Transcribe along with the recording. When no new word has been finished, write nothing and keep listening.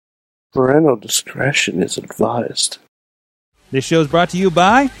Parental discretion is advised. This show is brought to you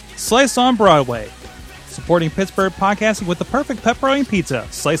by Slice on Broadway, supporting Pittsburgh podcasting with the perfect pepperoni pizza.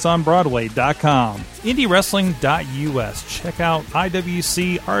 SliceOnBroadway.com, IndieWrestling.us. Check out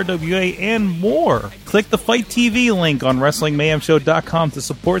IWC, RWA, and more. Click the Fight TV link on WrestlingMayhemShow.com to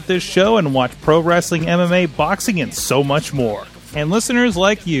support this show and watch pro wrestling, MMA, boxing, and so much more. And listeners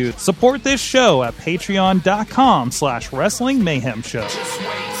like you, support this show at Patreon.com/Wrestling Mayhem Show. Just wait,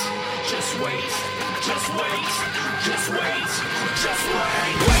 just wait, just wait, just wait, just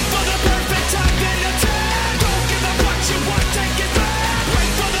wait. Wait for the perfect time, then attack. Don't give up what you want, take it back.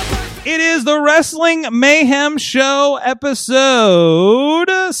 Wait for the perfect... It is the Wrestling Mayhem Show, episode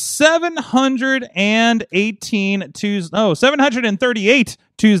 738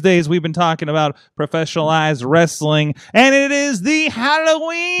 Tuesdays. We've been talking about professionalized wrestling, and it is the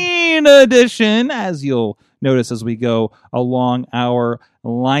Halloween edition, as you'll notice as we go along our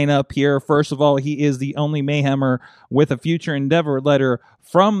lineup here. First of all, he is the only Mayhemmer with a future endeavor letter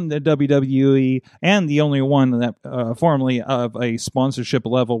from the WWE, and the only one that formerly of a sponsorship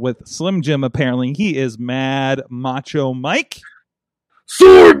level with Slim Jim, apparently. He is Mad Macho Mike.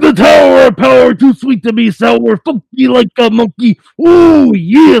 Sword the tower of power, too sweet to be sour, funky like a monkey. Ooh,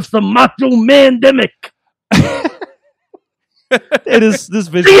 yes, the Macho Man-demic. It is this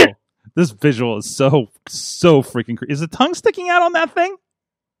visual. This visual is so freaking crazy. Is the tongue sticking out on that thing?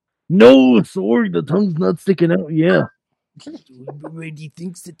 No, Sword, the tongue's not sticking out. Yeah.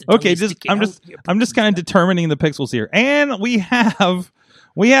 Okay, I'm just kind of determining the pixels here, and we have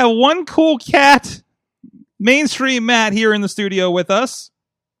one cool cat. Mainstream Matt here in the studio with us.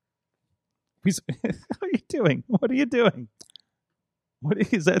 What are you doing? What are you doing? What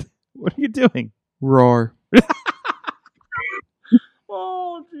is that? What are you doing? Roar.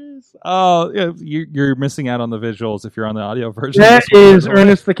 Oh, jeez. Oh, yeah, you're missing out on the visuals if you're on the audio version. That is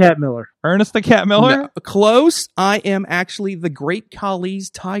Ernest the Cat Miller. Ernest the Cat Miller? No, close. I am actually the Great Khali's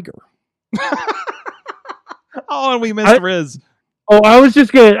tiger. Oh, and we missed Riz. Oh, I was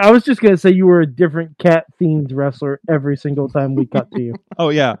just gonna say you were a different cat themed wrestler every single time we cut to you. Oh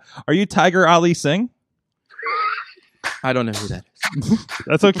yeah, are you Tiger Ali Singh? I don't know who that is.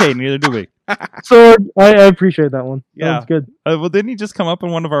 That's okay. Neither do we. So I appreciate that one. Yeah, that's good. Well, didn't he just come up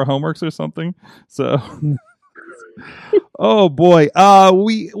in one of our homeworks or something? So, oh boy.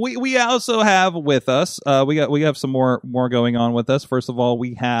 We also have with us. We have some more going on with us. First of all,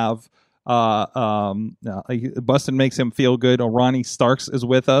 we have. Bustin' makes him feel good. Ronnie Starks is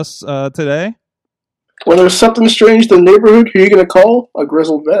with us today. When there's something strange in the neighborhood, who are you going to call? A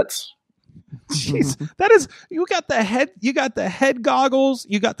grizzled vet. Jeez, that is, you got the head goggles,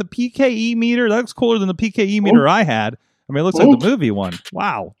 you got the PKE meter. That looks cooler than the PKE meter I had. I mean, it looks like the movie one.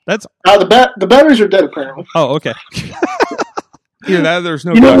 Wow, that's the batteries are dead apparently. Oh, okay. Either that, there's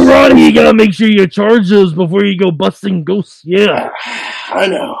no. You know, Ronnie, you gotta make sure you charge those before you go busting ghosts. Yeah, I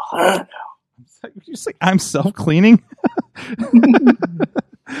know. Did you say I'm self-cleaning? In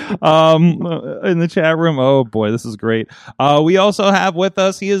the chat room. Oh boy, this is great. We also have with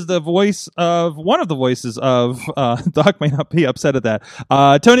us, he is the voice of one of the voices of Doc may not be upset at that,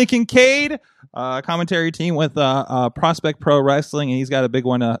 Tony Kincaid, commentary team with Prospect Pro Wrestling, and he's got a big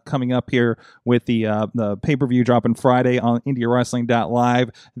one coming up here with the pay-per-view dropping Friday on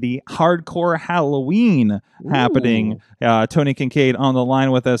IndieWrestling.live, the Hardcore Halloween happening. Tony Kincaid on the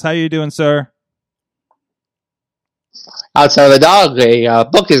line with us. How you doing, sir? Outside of a dog, a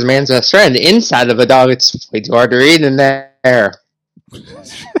book is man's best friend. Inside of a dog, it's way too hard to read in there.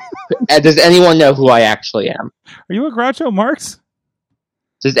 Does anyone know who I actually am? Are you a Groucho Marx?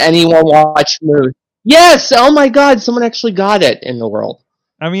 Does anyone watch movies? Yes! Oh my god, someone actually got it in the world.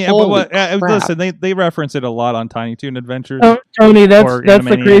 I mean, listen, they reference it a lot on Tiny Toon Adventures. Oh, Tony, that's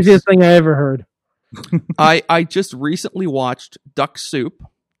the craziest thing I ever heard. I just recently watched Duck Soup,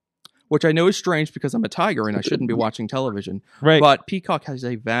 which I know is strange because I'm a tiger and I shouldn't be watching television. Right. But Peacock has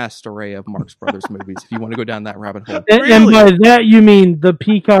a vast array of Marx Brothers movies if you want to go down that rabbit hole. And by that you mean the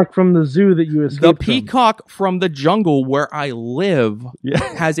peacock from the zoo that you escaped The peacock from the jungle where I live Yeah.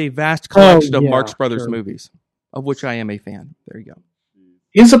 has a vast collection of yeah, Marx Brothers sure. movies, of which I am a fan. There you go.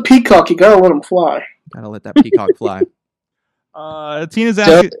 He's a peacock. You gotta let him fly. Gotta let that peacock fly. Tina's So,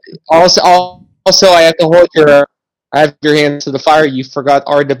 asking. also, I have your hands to the fire. You forgot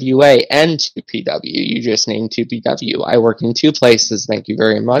RWA and 2PW. You just named 2PW. I work in two places. Thank you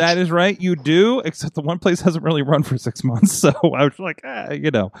very much. That is right. You do, except the one place hasn't really run for 6 months. So I was like, But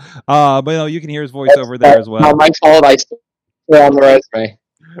you can hear his voice over there as well. Not my fault. I still on the resume.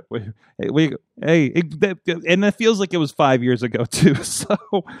 and it feels like it was 5 years ago too. So,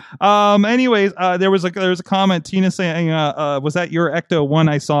 anyways, there was a comment, Tina saying, was that your Ecto one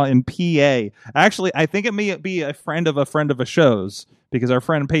I saw in PA? Actually, I think it may be a friend of a show's, because our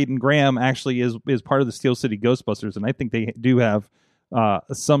friend Peyton Graham actually is part of the Steel City Ghostbusters, and I think they do have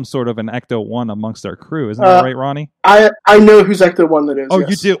some sort of an Ecto one amongst our crew. Isn't that right, Ronnie? I know whose Ecto one that is. Oh,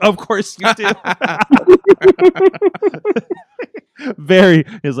 yes. you do? Of course you do. Very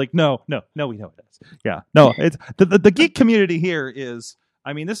is like no, we know it is. Yeah, no, it's the geek community here is.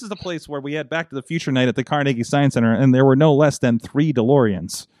 I mean, this is the place where we had Back to the Future night at the Carnegie Science Center, and there were no less than 3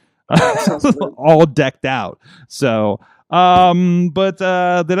 DeLoreans, all decked out. So, but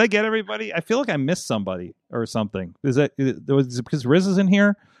did I get everybody? I feel like I missed somebody or something. Is it because Riz is in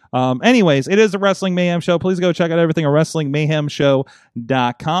here? Anyways, it is the Wrestling Mayhem Show. Please go check out everything at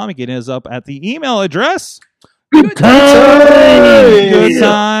WrestlingMayhemShow.com. You can hit us up at the email address. Good times! Good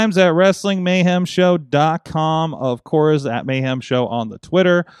times at WrestlingMayhemShow.com. Of course, at Mayhem Show on the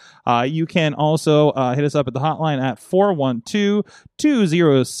Twitter. You can also hit us up at the hotline at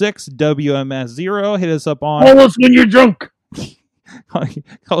 412-206-WMS0. Hit us up on... Call us when you're drunk.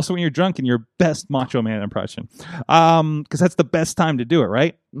 Call us when you're drunk in your best Macho Man impression. Because that's the best time to do it,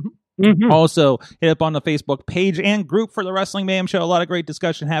 right? Mm-hmm. Mm-hmm. Also, hit up on the Facebook page and group for the Wrestling Mayhem Show. A lot of great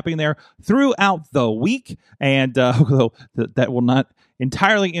discussion happening there throughout the week. And although that will not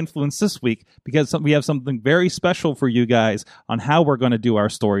entirely influence this week, because we have something very special for you guys on how we're going to do our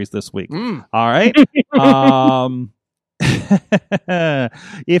stories this week. All right?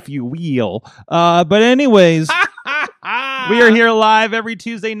 If you will. But anyways... We are here live every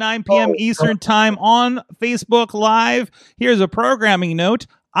Tuesday, 9 p.m. Eastern Time on Facebook Live. Here's a programming note.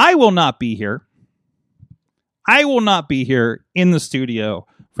 I will not be here. I will not be here in the studio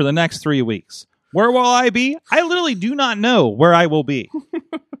for the next 3 weeks. Where will I be? I literally do not know where I will be.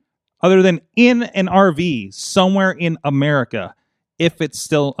 Other than in an RV somewhere in America, if it's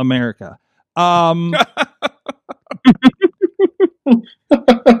still America.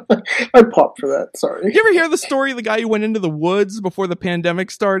 I popped for that. Sorry. You ever hear the story of the guy who went into the woods before the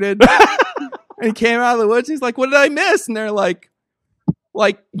pandemic started? And he came out of the woods. He's like, "What did I miss?" And they're like,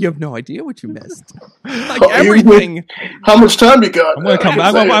 you have no idea what you missed. Like everything. How much time you got? I'm gonna come.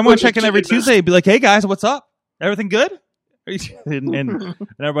 I'm gonna check in every Tuesday. And be like, "Hey guys, what's up? Everything good?" and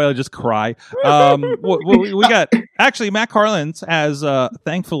everybody will just cry. We got actually Matt Carlins has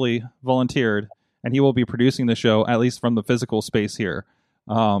thankfully volunteered, and he will be producing the show at least from the physical space here.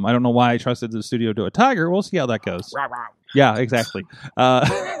 I don't know why I trusted the studio to a tiger. We'll see how that goes. Yeah, exactly.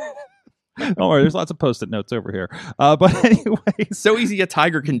 Don't worry, there's lots of post-it notes over here. But anyway, so easy a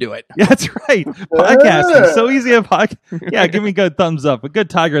tiger can do it. Yeah, that's right. Podcasting, so easy a podcast. Yeah, give me a good thumbs up. A good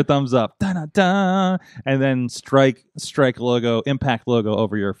tiger thumbs up. Da-da-da. And then strike logo, impact logo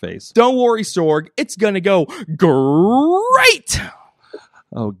over your face. Don't worry, Sorg. It's going to go great.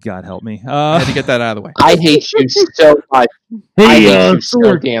 Oh, God help me. I had to get that out of the way. I hate you so much. Hey, I hate you so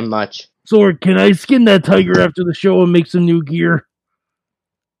Sorg, damn much. Sorg, can I skin that tiger after the show and make some new gear?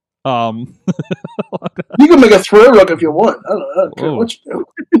 You can make a throw rug if you want. I don't care what you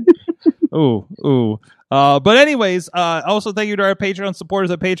do. Ooh. But anyways, also thank you to our Patreon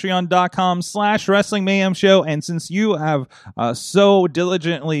supporters at patreon.com/Wrestling Mayhem Show. And since you have so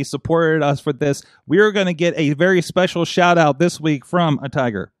diligently supported us for this, we are going to get a very special shout out this week from a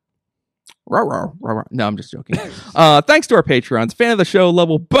tiger. No, I'm just joking. Thanks to our Patreons, fan of the show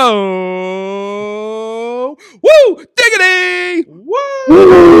level Bo. Woo! Diggity!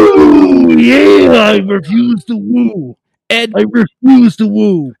 Woo! Yeah, I refuse to woo. I refuse to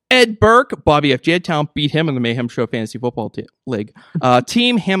woo. Ed Burke, Bobby F. Jedtown beat him in the Mayhem Show Fantasy Football League.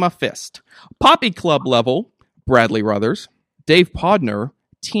 Team Hammer Fist. Poppy Club level, Bradley Ruthers. Dave Podner,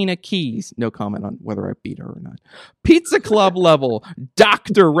 Tina Keys. No comment on whether I beat her or not. Pizza Club level,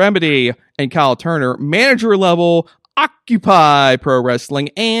 Dr. Remedy and Kyle Turner. Manager level, Occupy Pro Wrestling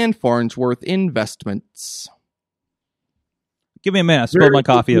and Farnsworth Investments. Give me a minute. I spilled my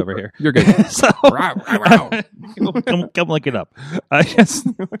coffee over here. You're good. So, come look it up. I guess.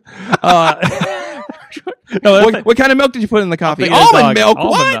 What kind of milk did you put in the coffee? Almond milk.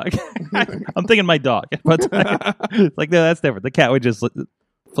 What? I'm thinking my dog, but like no, that's different. The cat would just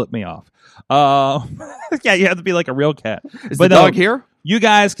flip me off. Yeah, you have to be like a real cat. Is the dog here? You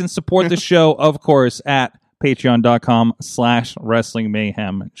guys can support the show, of course, at patreon.com/Wrestling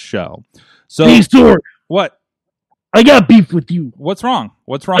Mayhem Show. So, hey, Sorg. What? I got beef with you. What's wrong?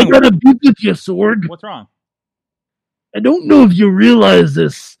 I got a beef with you, Sorg. What's wrong? I don't know if you realize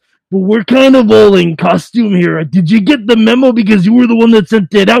this, but we're kind of all in costume here. Did you get the memo because you were the one that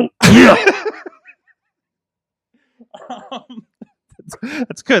sent it out? Yeah.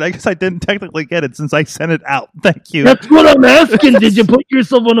 That's good. I guess I didn't technically get it since I sent it out. Thank you. That's what I'm asking. Did you put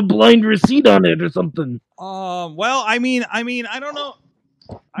yourself on a blind receipt on it or something? Well, I mean, I don't know.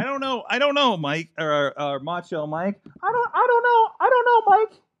 I don't know, Mike or Macho Mike. I don't know,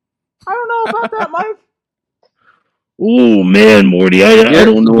 Mike. I don't know about that, Mike. Oh man, Morty, I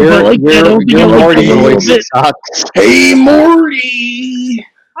don't know if I like that. I don't think I like that a little bit. Hey, Morty.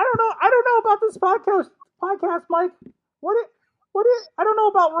 I don't know about this podcast, Mike. I don't know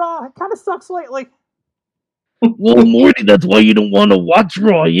about Raw. It kind of sucks lately. Well, Morty, that's why you don't want to watch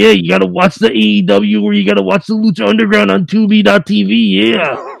Raw. Yeah, you got to watch the AEW or you got to watch the Lucha Underground on Tubi.tv. Yeah. I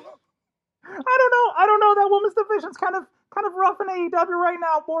don't know. That women's division's kind of rough in AEW right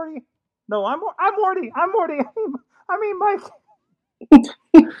now, Morty. No, I'm Morty. I mean, Mike.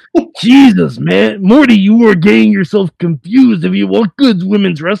 Jesus, man. Morty, you are getting yourself confused. If you want good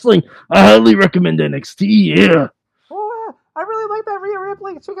women's wrestling, I highly recommend NXT. Yeah. Oh, I really like that Rhea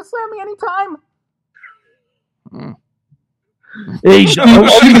Ripley. She can slam me anytime. Hey, She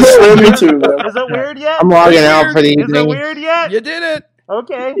can slam me too, man. Is it weird yet? I'm logging out for the Is it evening. weird yet? You did it.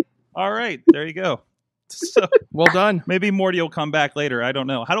 Okay. All right. There you go. So Well done. maybe Morty will come back later. I don't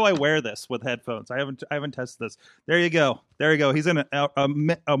know. How do I wear this with headphones? I haven't tested this. There you go. He's in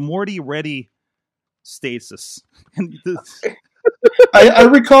a Morty ready stasis. I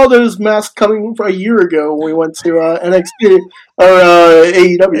recall those masks coming from a year ago when we went to NXT or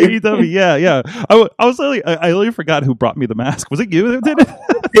AEW. AEW, yeah. I literally forgot who brought me the mask. Was it you that did it?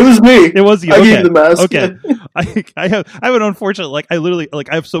 It was me. It was you. I Okay. gave you the mask. Okay. I have an unfortunate,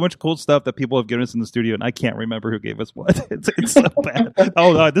 I have so much cool stuff that people have given us in the studio, and I can't remember who gave us what. It's so bad.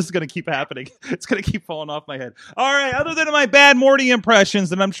 Oh no, this is gonna keep happening. It's gonna keep falling off my head. All right. Other than my bad Morty impressions,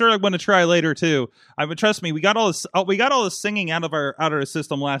 that I'm sure I'm going to try later too. Trust me, we got all this singing out of our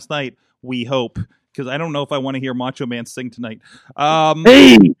system last night. We hope, because I don't know if I want to hear Macho Man sing tonight.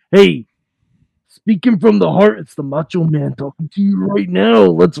 Hey. Speaking from the heart, it's the Macho Man talking to you right now.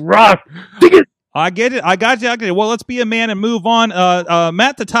 Let's rock. Dig it. I get it. I got you. Well, let's be a man and move on.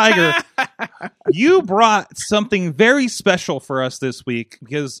 Matt the Tiger, you brought something very special for us this week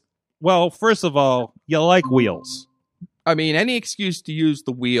because, well, first of all, you like wheels. I mean, any excuse to use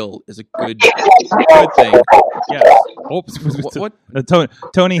the wheel is a good thing. Yes. Oops. What?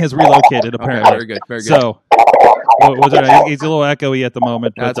 Tony has relocated, apparently. Okay, very good. Very good. So, was it? He's a little echoey at the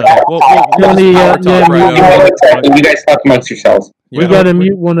moment. But, That's okay. We'll Tony, just power talk right over. You guys talk amongst yourselves. We got to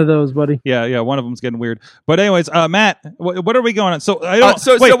mute one of those, buddy. Yeah, one of them's getting weird. But anyways, Matt, what are we going on? So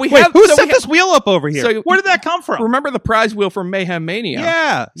So we wait, have- who so set we this wheel up over here? So- Where did that come from? Remember the prize wheel from Mayhem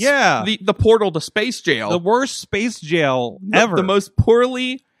Mania? Yeah. The portal to space jail. The worst space jail ever. The most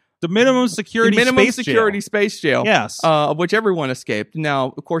poorly The minimum security space jail. Yes. Of which everyone escaped.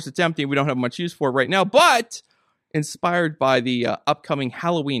 Now, of course, it's empty. We don't have much use for it right now. But inspired by the upcoming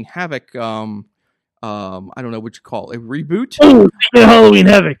Halloween Havoc, I don't know what you call it, a reboot. Oh, Halloween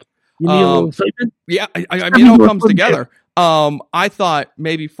Havoc. You need a little excitement? Yeah, I mean, it all comes together. I thought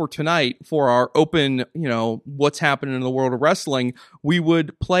maybe for tonight, for our open, what's happening in the world of wrestling, we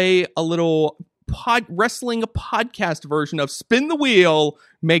would play a little wrestling podcast version of Spin the Wheel,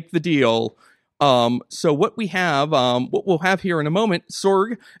 Make the Deal. So what we'll have here in a moment,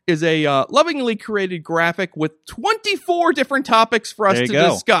 Sorg, is a lovingly created graphic with 24 different topics for us to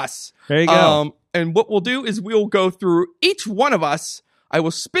discuss. There you go. And what we'll do is we'll go through each one of us. I will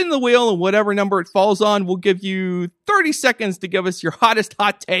spin the wheel, and whatever number it falls on, we'll give you 30 seconds to give us your hottest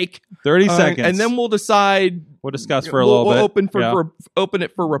hot take. 30 seconds. And then we'll decide. We'll discuss for a little bit. We'll open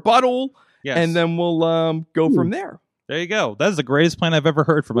it for rebuttal, Yes. and then we'll go from there. There you go. That is the greatest plan I've ever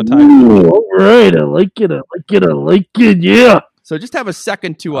heard from a Tiger. Ooh, all right. I like it. Yeah. So just have a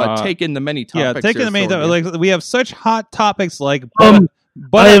second to take in the many topics. Yeah, take in the main Sorg. topic. Like, we have such hot topics like...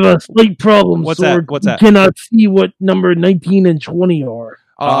 I have a slight problem. What's Sorg. that? What's that? You cannot see what number 19 and 20 are.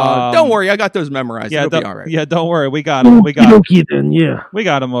 Don't worry, I got those memorized. It'll be all right. Yeah, don't worry. We got them. Okay, then, yeah. We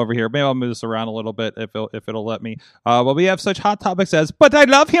got them over here. Maybe I'll move this around a little bit if it'll let me. But we have such hot topics as "But I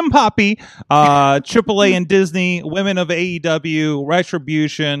Love Him, Poppy," AAA and Disney, Women of AEW,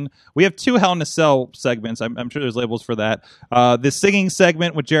 Retribution. We have 2 Hell in a Cell segments. I'm sure there's labels for that. The singing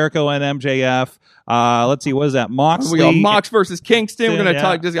segment with Jericho and MJF. Let's see, what is that? Moxley. We got Mox versus Kingston. We're going to Yeah.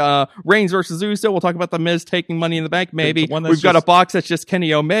 talk just Reigns versus Uso. We'll talk about the Miz taking Money in the Bank. Maybe The one that's we've got just- a box that's just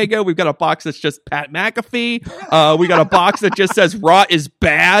Kenny Omega. We've got a box that's just Pat McAfee. We got a box that just says Raw is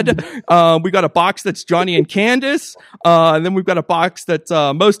bad. We got a box that's Johnny and Candice. And then we've got a box that's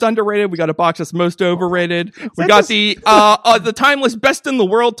most underrated. We got a box that's most overrated. We got the timeless best in the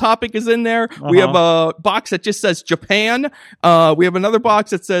world topic is in there. We have a box that just says Japan. We have another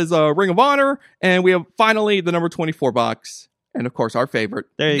box that says Ring of Honor, and we have finally the number 24 box. And of course, our favorite,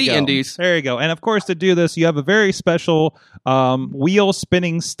 There you the go. Indies. There you go. And of course, to do this, you have a very special wheel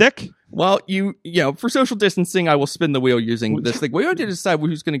spinning stick. Well, you know, for social distancing, I will spin the wheel using this thing. We have to decide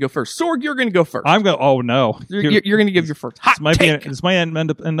who's going to go first. Sorg, you're going to go first. I'm going. Oh no! You're going to give your first. Hot take. This might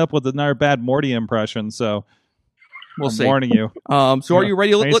end up with another bad Morty impression. So We'll I'm see. warning you. So are you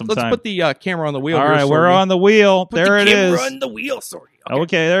ready? Need some Let's time. put the camera on the wheel. All here, right, we're Sorgi. on the wheel. Put There the it camera is. on the wheel, Sorgi.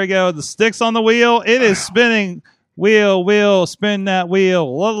 Okay, there we go. The stick's on the wheel. It is spinning. Wheel, spin that wheel.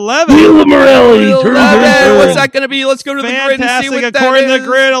 11. Wheel of Morality. Turn, turn. What's that going to be? Let's go to the grid and see Fantastic. what that According to is. the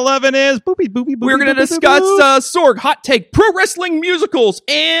grid, 11 is. Boopy, boopy, boopy, We're going to boopy, discuss boop. Sorg, hot take, pro wrestling musicals,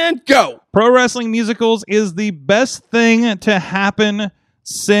 and go. Pro wrestling musicals is the best thing to happen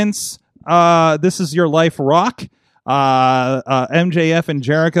since This Is Your Life Rock. MJF and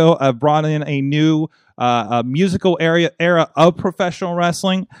Jericho have brought in a new musical era of professional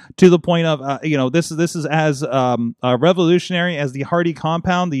wrestling to the point of this is as revolutionary as the Hardy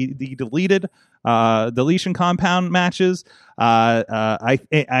Compound, the deletion compound matches.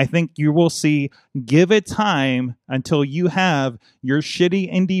 I think you will see. Give it time until you have your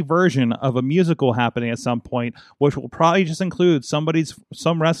shitty indie version of a musical happening at some point, which will probably just include some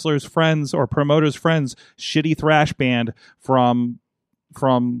wrestler's friends or promoter's friends' shitty thrash band from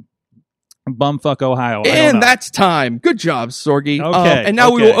bumfuck Ohio. I don't And know. that's time. Good job, Sorgi. Okay, And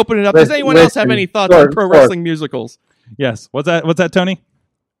now we okay. will open it up. Does anyone else have any thoughts on pro wrestling musicals? Yes. What's that, Tony?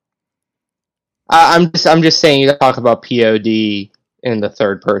 I'm just saying, you talk about POD in the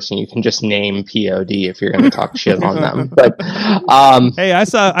third person. You can just name POD if you're going to talk shit on them. But Hey, I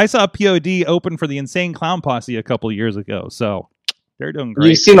saw POD open for the Insane Clown Posse a couple of years ago, so they're doing great.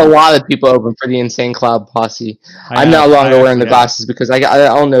 you've seen a lot of people open for the Insane Cloud Posse. I I'm have. no longer I wearing the actually have. glasses because I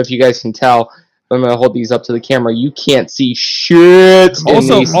don't know if you guys can tell. But I'm going to hold these up to the camera. You can't see shit in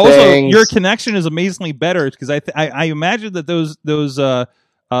Also, these things. your connection is amazingly better because I imagine that those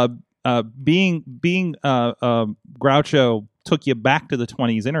being Groucho took you back to the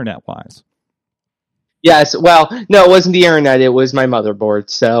 20s internet wise. Yes, well, no, it wasn't the internet. It was my motherboard.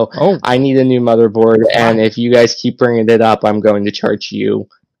 So I need a new motherboard. And if you guys keep bringing it up, I'm going to charge you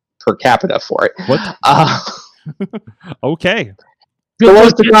per capita for it. What? Okay. So what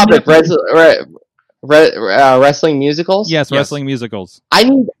was the topic? Wrestling musicals? Yes, wrestling musicals. I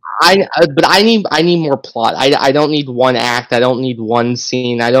need more plot. I don't need one act. I don't need one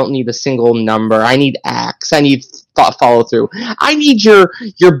scene. I don't need a single number. I need acts. I need follow through. I need your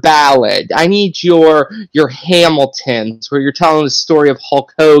ballad. I need your Hamiltons where you're telling the story of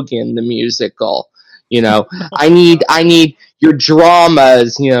Hulk Hogan the musical. I need your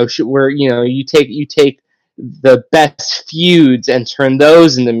dramas. Where you take the best feuds and turn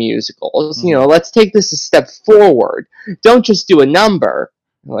those into musicals. Let's take this a step forward. Don't just do a number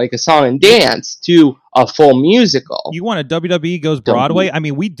like a song and dance to a full musical. You want a WWE Goes Broadway? I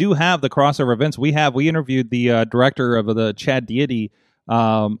mean, we do have the crossover events. We interviewed the director of the Chad Deity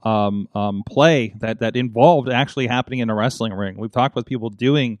play that involved actually happening in a wrestling ring. We've talked with people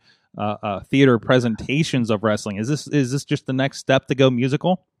doing theater presentations of wrestling. Is this just the next step to go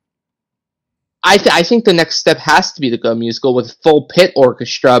musical? I think the next step has to be to go musical with full pit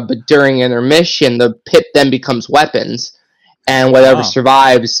orchestra, but during intermission, the pit then becomes weapons, and whatever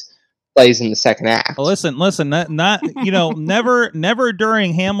survives plays in the second act. Well, listen, not never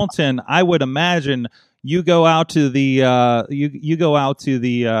during Hamilton. I would imagine you go out to the you go out to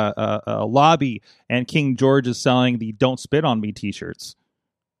the lobby, and King George is selling the "Don't Spit on Me" T-shirts.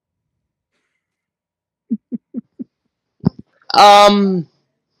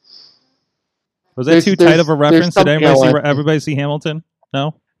 Was that too tight of a reference? Did everybody see Hamilton?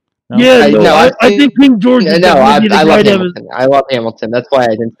 No? Yeah, I think King George would definitely be the guy to have his... I love Hamilton. That's why I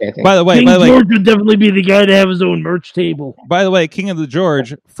didn't say anything. By the way, King George would definitely be the guy to have his own merch table. By the way, King of the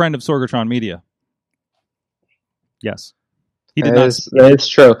George, friend of Sorgatron Media. Yes. He did not. That is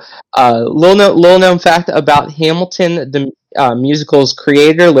true. Little known fact about Hamilton, the musical's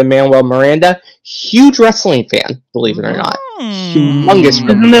creator, Lin-Manuel Miranda, huge wrestling fan, believe it or not. Humongous.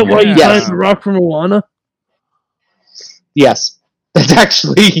 Isn't that why you signed the Rock from Moana? Yes. That's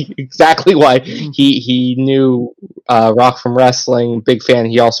actually exactly why he knew Rock from Wrestling. Big fan.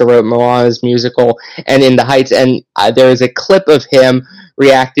 He also wrote Moana's musical and In the Heights. And there is a clip of him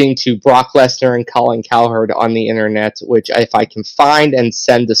reacting to Brock Lesnar and Colin Cowherd on the internet, which if I can find and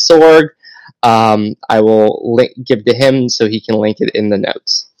send to Sorg, I will give to him so he can link it in the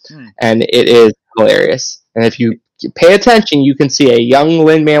notes. And it is hilarious. And if you pay attention, you can see a young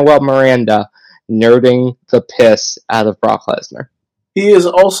Lin-Manuel Miranda nerding the piss out of Brock Lesnar. He is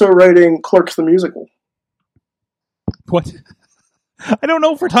also writing Clerks the Musical. What? I don't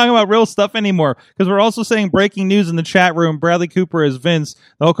know if we're talking about real stuff anymore because we're also saying breaking news in the chat room. Bradley Cooper as Vince.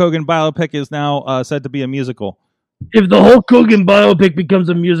 The Hulk Hogan biopic is now said to be a musical. If the Hulk Hogan biopic becomes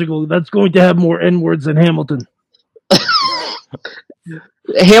a musical, that's going to have more N-words than Hamilton.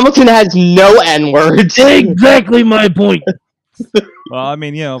 Hamilton has no N-words. Exactly my point. Well, I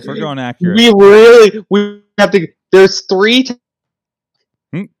mean, if we're going accurate. We have to. There's 3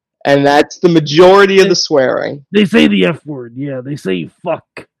 and that's the majority of the swearing. They say the F word, yeah. They say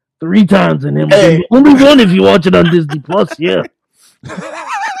fuck 3 times in Hamilton. Hey. Only one if you watch it on Disney Plus, yeah.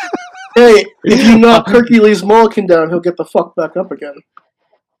 Hey, if you knock Hercules Mulligan down, he'll get the fuck back up again.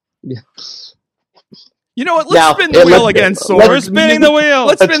 Yeah. You know what? Let's spin the wheel again, Sor. We're spinning the wheel.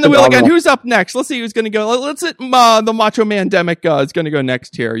 Let's spin the wheel again. Who's up next? Let's see who's going to go. Let's hit the Macho Man Demic is going to go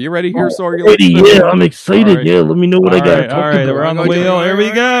next here. You ready here, Sor? Yeah, I'm excited. Right. Yeah, let me know what I got. All right, we're on the wheel. Here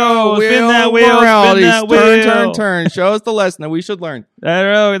we go. Spin that wheel. Spin that wheel. Turn. Show us the lesson that we should learn.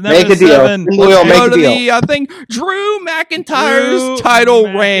 Make a deal. Let's go to the thing. Drew McIntyre's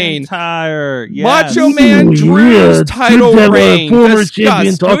title reign. Macho Man Drew's title reign.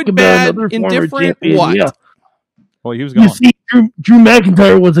 Discuss good, bad, indifferent, what? Yeah. Well, he was going. You see, Drew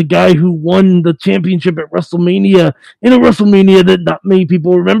McIntyre was a guy who won the championship at WrestleMania in a WrestleMania that not many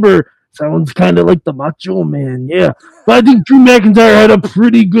people remember. Sounds kind of like the Macho Man, yeah. But I think Drew McIntyre had a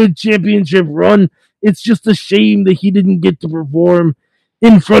pretty good championship run. It's just a shame that he didn't get to perform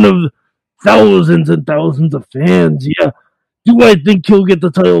in front of thousands and thousands of fans, yeah. Do I think he'll get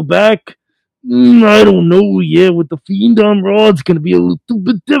the title back? I don't know, yeah. With the Fiend on Raw, it's going to be a little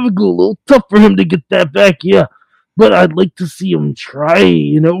bit difficult, a little tough for him to get that back, yeah. But I'd like to see him try,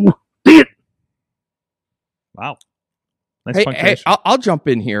 Dang it! Wow. Nice hey, I'll jump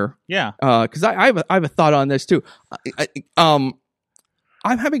in here. Yeah. Because I have a thought on this too. I'm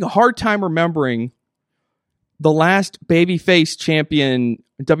having a hard time remembering the last babyface champion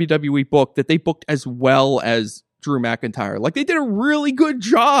WWE book that they booked as well as Drew McIntyre. Like, they did a really good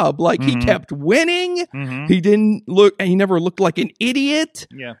job. Like, he kept winning. He never looked like an idiot.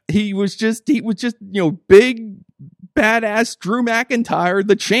 Yeah. He was just, big, badass Drew McIntyre,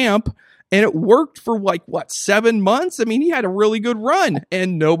 the champ. And it worked for 7 months? I mean, he had a really good run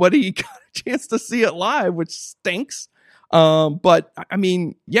and nobody got a chance to see it live, which stinks. But I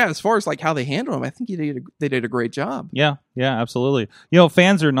mean, yeah, as far as how they handled him, I think they did a great job. Yeah, absolutely.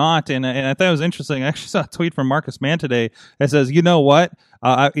 Fans are not, and I thought it was interesting. I actually saw a tweet from Marcus Mann today that says, you know what?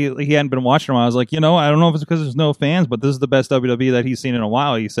 He hadn't been watching him. I was like, I don't know if it's because there's no fans, but this is the best WWE that he's seen in a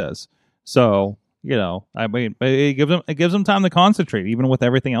while, he says. So, I mean, it gives him time to concentrate, even with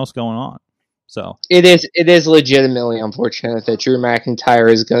everything else going on. So it is legitimately unfortunate that Drew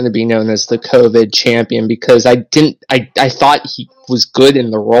McIntyre is going to be known as the COVID champion, because I thought he was good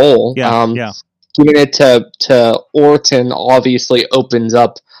in the role. Yeah. Giving it to Orton obviously opens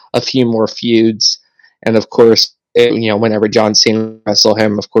up a few more feuds, and of course, whenever John Cena wrestle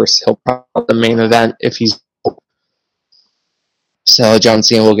him, of course he'll probably the main event if he's. So John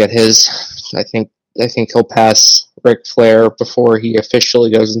Cena will get his. I think he'll pass Ric Flair before he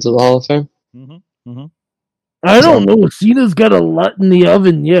officially goes into the Hall of Fame. I don't know. Cena's got a lot in the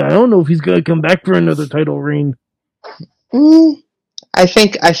oven. Yeah, I don't know if he's going to come back for another title reign. I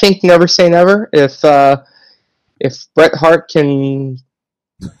think never say never. If Bret Hart can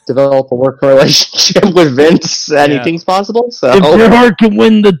develop a working relationship with Vince, anything's possible. So if Bret Hart can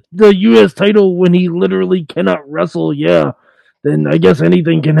win the U.S. title when he literally cannot wrestle, then I guess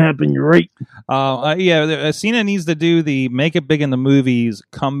anything can happen. You're right. Cena needs to do the make it big in the movies,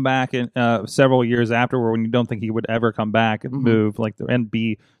 come back in several years afterward when you don't think he would ever come back and move and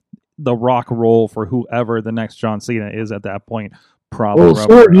be the Rock role for whoever the next John Cena is at that point. Probably.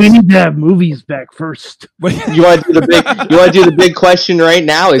 Well, we need to have movies back first. You want to do the big question right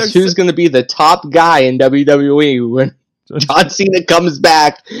now? Is who's going to be the top guy in WWE when John Cena comes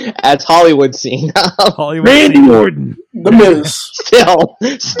back as Hollywood Cena? Randy Orton. The Miz.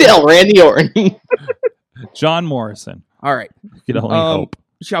 Still Randy Orton. John Morrison. All right. You can only hope.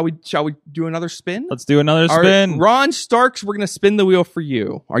 Shall we do another spin? Let's do another spin. Right. Ron Starks, we're going to spin the wheel for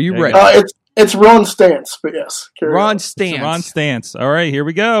you. Are you ready? It's Ron Stance, but yes. Ron Stance. Ron Stance. All right, here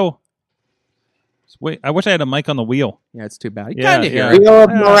we go. Wait, I wish I had a mic on the wheel. Yeah, it's too bad. You kind of hear Wheel of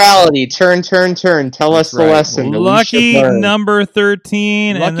morality. Turn. Tell us the lesson. Lucky number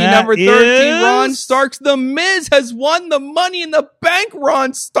 13. Lucky number 13. Ron Starks. The Miz has won the Money in the Bank,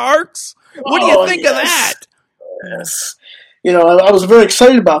 Ron Starks. What do you think of that? Yes. I was very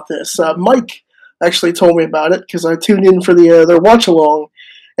excited about this. Mike actually told me about it because I tuned in for their watch-along,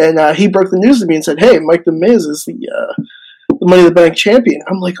 and he broke the news to me and said, hey, Mike the Miz is the Money in the Bank champion.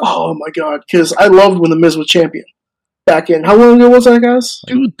 I'm like, oh my god, because I loved when the Miz was champion. back in, how long ago was that, guys?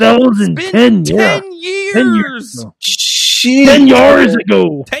 2010, yeah. 10 years. ago. Jeez. 10 years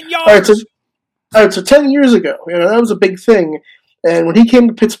ago. 10 All right, yards. so 10 years ago, that was a big thing. And when he came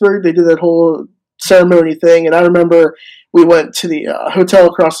to Pittsburgh, they did that whole ceremony thing. And I remember we went to the hotel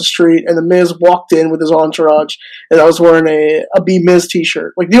across the street, and the Miz walked in with his entourage, and I was wearing a B Miz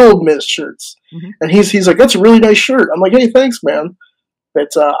t-shirt, like the old Miz shirts. Mhm. And he's like, "That's a really nice shirt." I'm like, "Hey, thanks, man." But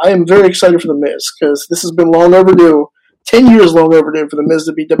I am very excited for the Miz because this has been long overdue. 10 years long overdue for the Miz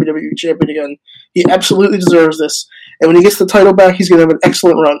to be WWE champion again. He absolutely deserves this. And when he gets the title back, he's going to have an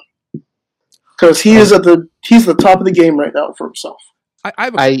excellent run. Because he's the top of the game right now for himself. I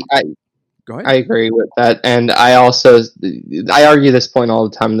have a, I go ahead. I agree with that, and I argue this point all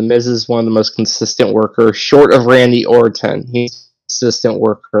the time. The Miz is one of the most consistent workers, short of Randy Orton. He's a consistent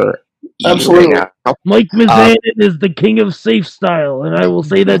worker. Absolutely. Right now. Mike Mizanin is the king of safe style, and I will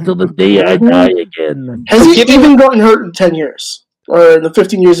say that till the day I die again. Has he Given- even gotten hurt in 10 years? Or in the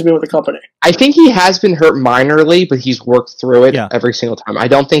 15 years he's been with the company? I think he has been hurt minorly, but he's worked through it Yeah. every single time. I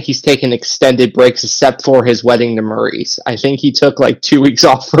don't think he's taken extended breaks except for his wedding to Maurice. I think he took like 2 weeks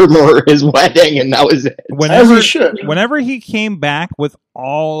off for his wedding, and that was it. As he should. Whenever he came back with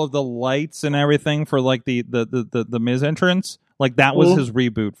all of the lights and everything for like the Miz entrance, like that was Mhm. his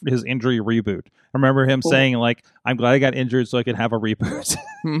reboot, his injury reboot. I remember him saying like, "I'm glad I got injured so I could have a reboot,"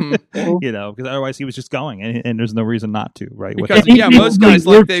 Mhm. because otherwise he was just going, and there's no reason not to, right? With Because- that. yeah, most guys,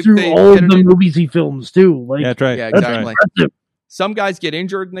 like, worked they through all get of the it- movies he films too. Like, Yeah, that's right. Yeah, That's exactly. right. impressive. Some guys get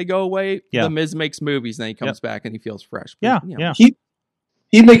injured and they go away. Yeah. The Miz makes movies, and then he comes back and he feels fresh. But, Yeah, you know. yeah.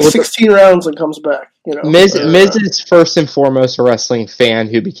 He makes Well, 16 rounds and comes back. Miz is first and foremost a wrestling fan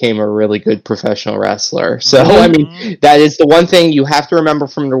who became a really good professional wrestler. So I mean, that is the one thing you have to remember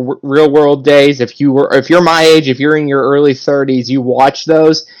from the real world days. If you're my age, if you're in your early 30s, you watch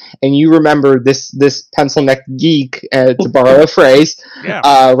those and you remember this pencil neck geek, to borrow a phrase,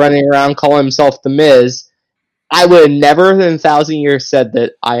 Yeah. running around calling himself the Miz. I would have never in 1,000 years said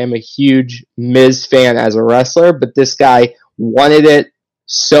that I am a huge Miz fan as a wrestler, but this guy wanted it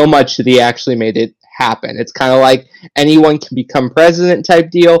so much that he actually made it happen. It's kind of like anyone can become president type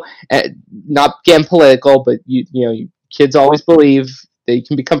deal. Not getting political, but you kids always believe they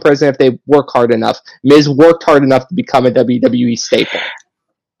can become president if they work hard enough. Miz worked hard enough to become a WWE staple.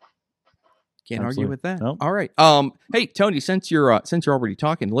 Can't argue with that. Nope. All right. Hey Tony, since you're already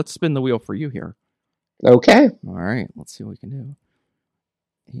talking, let's spin the wheel for you here. Okay. All right. Let's see what we can do.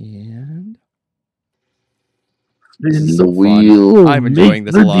 And Spin is the so fun. wheel. I'm enjoying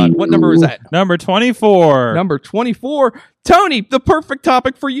make this a the lot. What number is deal. that? Number 24. Number 24. Tony, the perfect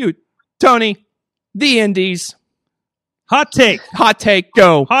topic for you. Tony, the Indies. Hot take. Hot take,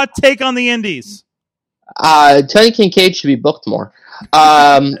 go. Hot take on the Indies. Tony Kincaid should be booked more.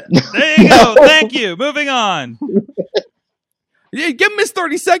 There you go. Thank you. Moving on. Yeah, give him his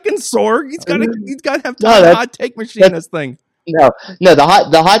 30 seconds, Sorg. He's got to have No, time to that's- hot take machine that's- this thing. No.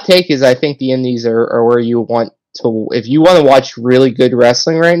 The hot take is I think the Indies are where you want to. If you want to watch really good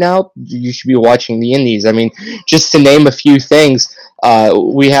wrestling right now, you should be watching the Indies. I mean, just to name a few things,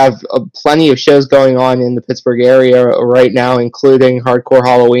 we have plenty of shows going on in the Pittsburgh area right now, including Hardcore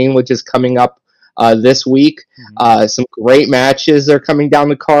Halloween, which is coming up this week. Some great matches are coming down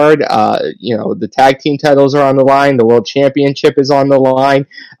the card. The tag team titles are on the line. The World Championship is on the line.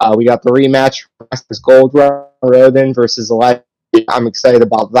 We got the rematch for Masters Gold Rodin versus Elijah. I'm excited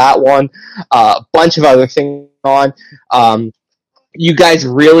about that one. A bunch of other things on. You guys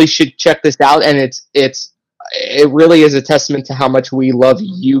really should check this out, and it really is a testament to how much we love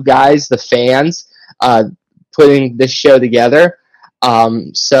you guys, the fans, putting this show together.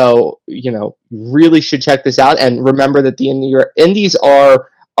 Really should check this out, and remember that the Indies are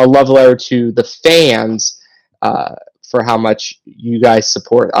a love letter to the fans for how much you guys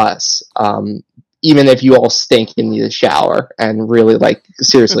support us. Even if you all stink and need a shower, and really, like,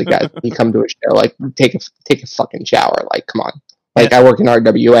 seriously, guys, when you come to a show, like, take a fucking shower. Like, come on. Like, I work in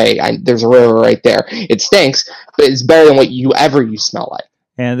RWA. There's a river right there. It stinks, but it's better than what you smell like.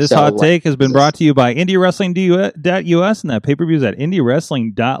 And this So, hot take has been this- brought to you by IndieWrestling.us and that pay-per-views at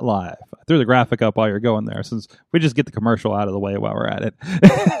IndieWrestling.live. I threw the graphic up while you're going there, since we just get the commercial out of the way while we're at it.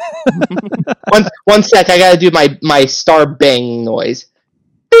 One sec, I gotta do my star bang noise.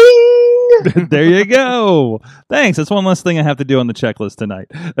 Bing! There you go. Thanks. That's one less thing I have to do on the checklist tonight.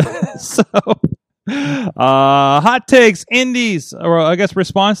 So, hot takes, Indies, or I guess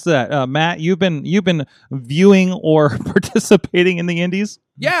response to that. Matt, you've been viewing or participating in the Indies?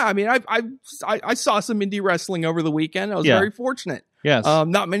 Yeah, I mean, I saw some indie wrestling over the weekend. I was Yeah. very fortunate. Yes,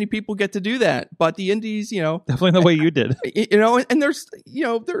 Not many people get to do that, but the Indies, definitely the way you did. and there's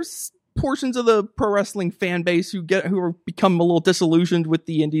portions of the pro wrestling fan base who are become a little disillusioned with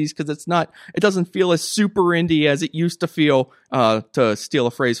the indies because it doesn't feel as super indie as it used to feel, to steal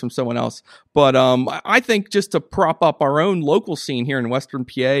a phrase from someone else. But I think just to prop up our own local scene here in Western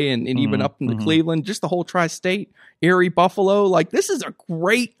PA and even up into Cleveland, just the whole tri-state, Erie, Buffalo, like this is a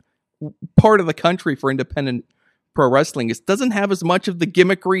great part of the country for independent pro wrestling. It doesn't have as much of the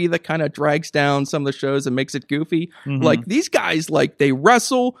gimmickry that kind of drags down some of the shows and makes it goofy. Like these guys, like they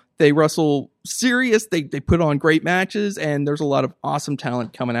wrestle serious, they put on great matches, and there's a lot of awesome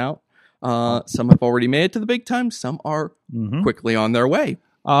talent coming out. Some have already made it to the big time, some are quickly on their way.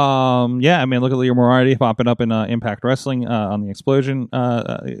 Yeah, I mean, look at Leo Moriarty popping up in Impact Wrestling on the Explosion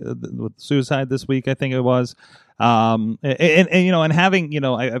with Suicide this week, I think it was. And you know, and having, you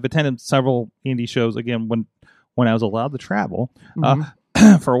know, I've attended several indie shows again when I was allowed to travel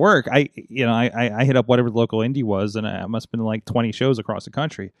for work. I hit up whatever the local indie was, and it must have been like 20 shows across the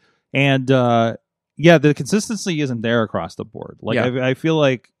country. And yeah, the consistency isn't there across the board. Like I feel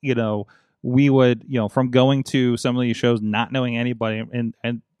like, you know, we would, you know, from going to some of these shows not knowing anybody,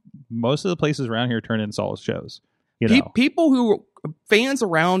 and most of the places around here turn in solid shows. You know, fans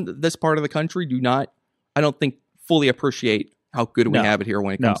around this part of the country do not, I don't think, fully appreciate how good we have it here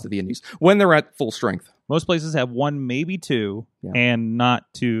when it comes to the indies when they're at full strength. Most places have one, maybe two, and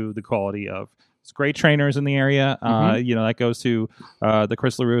not to the quality of. It's great trainers in the area. You know, that goes to the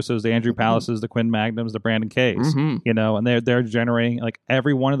Chris LaRussos, the Andrew Palaces, the Quinn Magnums, the Brandon Kays. You know, and they're generating, like,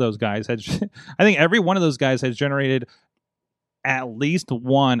 every one of those guys has. I think every one of those guys has generated at least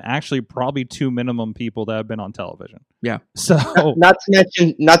one, actually probably two minimum people that have been on television. Yeah. So not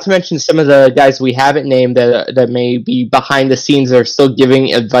to mention some of the guys we haven't named that may be behind the scenes that are still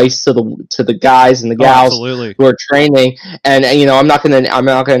giving advice to the guys and the gals who are training. And you know, I'm not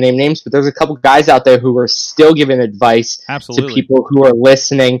gonna name names, but there's a couple guys out there who are still giving advice to people who are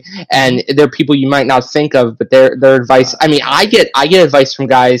listening, and they're people you might not think of, but their advice. I mean, I get advice from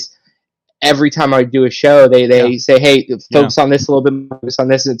guys. Every time I do a show, they say, hey, focus on this a little bit, focus on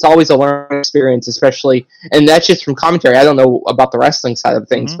this. It's always a learning experience, especially, and that's just from commentary. I don't know about the wrestling side of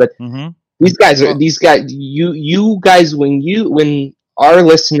things, but these guys, you guys, when our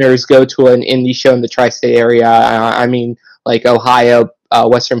listeners go to an indie show in the tri-state area, I mean, like Ohio,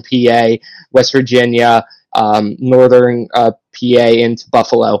 Western PA, West Virginia, Northern PA into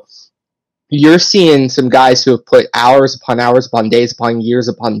Buffalo, you're seeing some guys who have put hours upon days upon years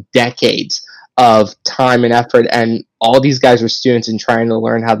upon decades of time and effort, and all these guys are students and trying to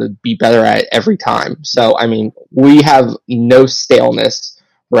learn how to be better at it every time. So, I mean, we have no staleness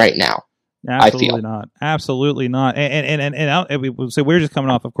right now. Absolutely not. Absolutely not. And so we're just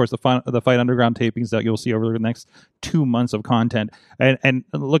coming off, of course, the Fight Underground tapings that you'll see over the next 2 months of content, and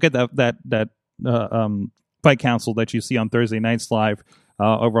look at that Fight Council that you see on Thursday nights live.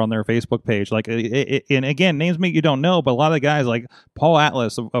 Over on their Facebook page, like, and again, names you don't know, but a lot of the guys like Paul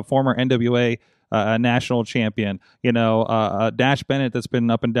Atlas, a former NWA national champion, you know, Dash Bennett that's been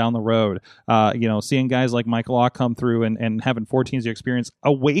up and down the road, you know, seeing guys like Michael Law come through and having 14 years experience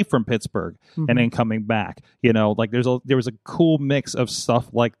away from Pittsburgh and then coming back, you know, like there was a cool mix of stuff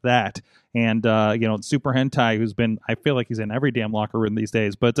like that. And, you know, Super Hentai, who's been, I feel like he's in every damn locker room these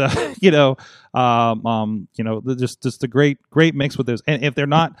days, but, you know, just a great mix with this. And if they're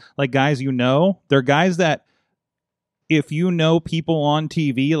not like guys, you know, they're guys that if you know people on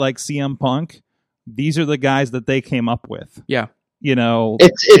TV like CM Punk, these are the guys that they came up with. Yeah. You know,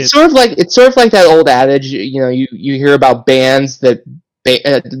 it's sort of like that old adage, you know, you hear about bands that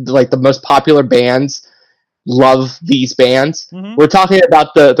like the most popular bands love these bands. We're talking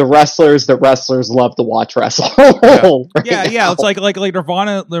about the wrestlers that wrestlers love to watch wrestle. Yeah. It's like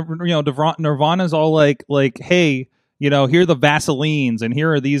Nirvana. You know, Nirvana's all like, hey, you know, here are the Vaselines, and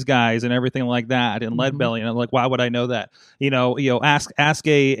here are these guys, and everything like that, and Leadbelly, and I'm like, why would I know that? You know, ask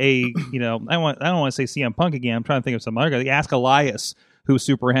a you know, I don't want to say CM Punk again. I'm trying to think of some other guy. Ask Elias who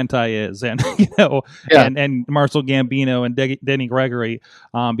Super Hentai is, and you know, and Marcel Gambino and Denny Gregory,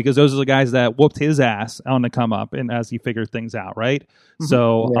 because those are the guys that whooped his ass on the come up, and as he figured things out, right?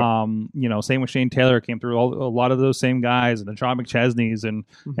 So, you know, same with Shane Taylor, came through a lot of those same guys, and the John McChesneys and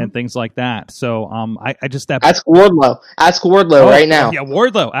things like that. So, I just ask Wardlow right now. Yeah,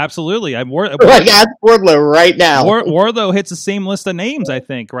 Wardlow, absolutely. Ask Wardlow right now. Wardlow hits the same list of names, I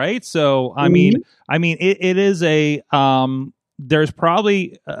think, right? So, I mean, it is a there's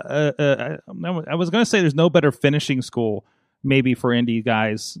probably I was going to say there's no better finishing school maybe for indie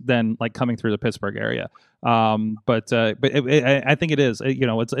guys than like coming through the Pittsburgh area. But I think it is. You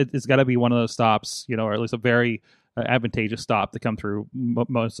know, it's got to be one of those stops, you know, or at least a very advantageous stop to come through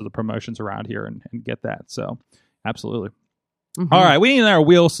most of the promotions around here and get that. So, absolutely. All right, we need our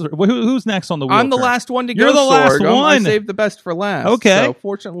wheel. Who's next on the wheel? I'm the turn? last one to You're go. the last Sorg. I one. saved the best for last. Okay. So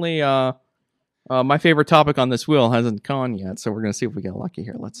fortunately, my favorite topic on this wheel hasn't gone yet, so we're gonna see if we get lucky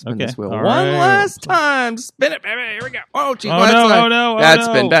here. Let's spin this wheel All one right. last time. Spin it, baby. Here we go. Oh, geez. Oh no! Bad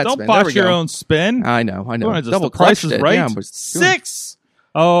spin. Don't botch your own spin. I know. Double Price is right. Yeah, I was doing- 6.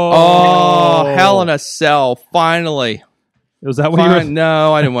 Oh, Hell in a Cell. Finally. Was that what you were?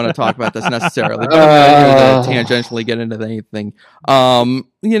 No, I didn't want to talk about this necessarily. But I'm going to tangentially get into anything. God,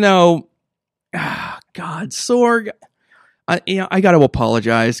 Sorg. I got to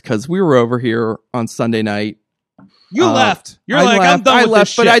apologize because we were over here on Sunday night. You left. You're I like, left. I'm done I with left,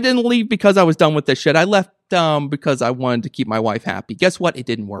 this but shit. I didn't leave because I was done with this shit. I left because I wanted to keep my wife happy. Guess what? It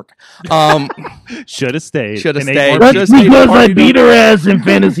didn't work. Should have stayed. Should have And ate stayed. more That's Just need because to I party beat her ass in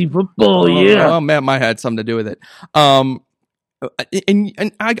fantasy football. Yeah. Oh, man, might had something to do with it.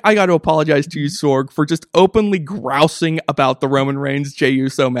 And I got to apologize to you, Sorg, for just openly grousing about the Roman Reigns Jey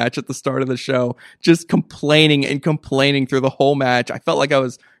Uso match at the start of the show, just complaining through the whole match. I felt like I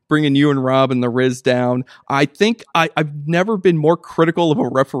was bringing you and Rob and the Riz down. I think I've never been more critical of a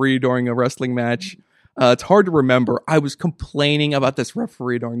referee during a wrestling match. It's hard to remember. I was complaining about this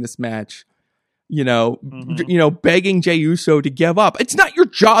referee during this match. Begging Jey Uso to give up. It's not your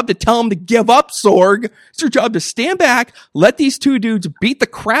job to tell him to give up, Sorg. It's your job to stand back, let these two dudes beat the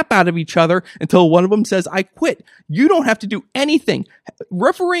crap out of each other until one of them says, I quit. You don't have to do anything.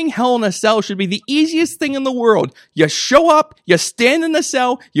 Refereeing Hell in a Cell should be the easiest thing in the world. You show up, you stand in the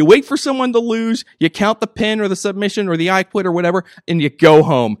cell, you wait for someone to lose, you count the pin or the submission or the I quit or whatever, and you go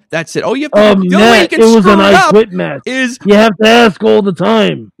home. That's it. Oh, you have to, the only way you Matt, can it was screw an it I up quit match. is You have to ask all the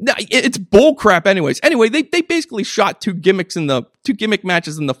time. no, it's bull crap anyways. Anyway, they basically shot two gimmick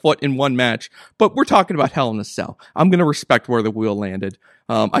matches in the foot in one match, but we're talking about Hell in a Cell. I'm going to respect where the wheel landed.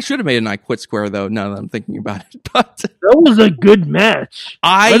 I should have made an I quit square though, now that I'm thinking about it, but That was a good match.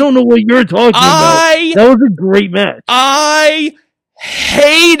 I don't know what you're talking about. That was a great match. I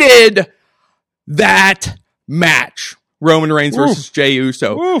hated that match. Roman Reigns versus Jey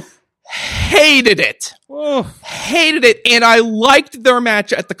Uso. Oof. Hated it. Oof. Hated it. And I liked their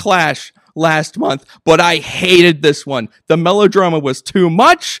match at the Clash last month, but I hated this one. The melodrama was too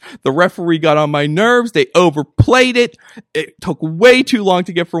much. The referee got on my nerves. They overplayed it. It took way too long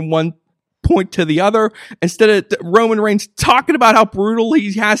to get from one point to the other. Instead of Roman Reigns talking about how brutal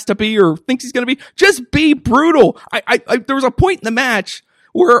he has to be or thinks he's going to be, just be brutal. There was a point in the match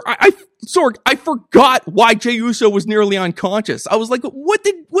where Sorg, I forgot why Jey Uso was nearly unconscious. I was like, what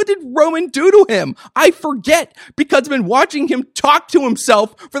did Roman do to him? I forget because I've been watching him talk to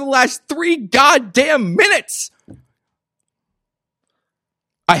himself for the last 3 goddamn minutes.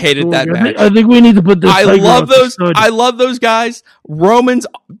 I hated that match. I think we need to put this. I Tiger love on the those. stud. I love those guys. Roman's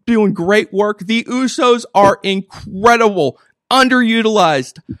doing great work. The Usos are incredible,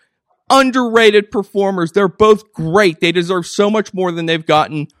 underutilized, underrated performers. They're both great. They deserve so much more than they've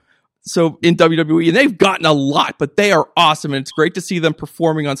gotten. So in WWE, and they've gotten a lot, but they are awesome, and it's great to see them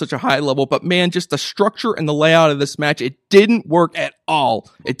performing on such a high level. But man, just the structure and the layout of this match, it didn't work at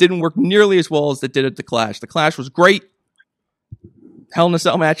all. It didn't work nearly as well as it did at the Clash. The Clash was great. Hell in a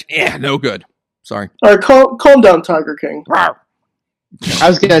Cell match, no good. Sorry. All right, calm down, Tiger King. I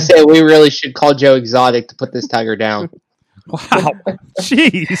was going to say, we really should call Joe Exotic to put this tiger down. Wow.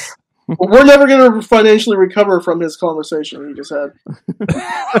 Jeez. We're never going to financially recover from his conversation he just had.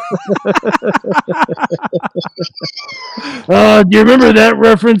 Do you remember that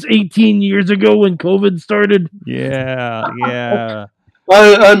reference 18 years ago when COVID started? Yeah.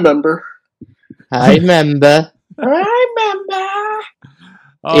 I remember. I remember.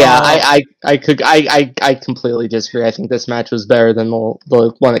 Yeah, I completely disagree. I think this match was better than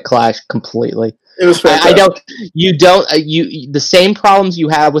the one at Clash completely. It was fantastic. The same problems you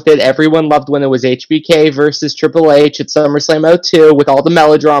have with it. Everyone loved when it was HBK versus Triple H at SummerSlam 02 with all the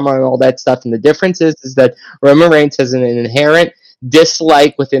melodrama and all that stuff. And the difference is that Roman Reigns has an inherent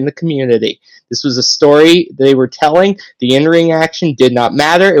dislike within the community. This was a story they were telling. The in-ring action did not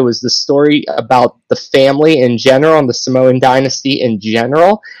matter. It was the story about the family in general and the Samoan dynasty in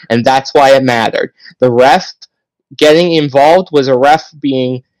general, and that's why it mattered. The ref getting involved was a ref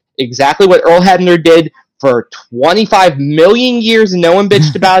being exactly what Earl Hebner did for 25 million years, and no one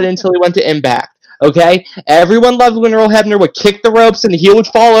bitched about it until he went to Impact. Okay? Everyone loved when Earl Hebner would kick the ropes and the heel would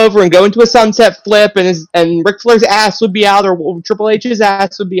fall over and go into a sunset flip and Ric Flair's ass would be out or Triple H's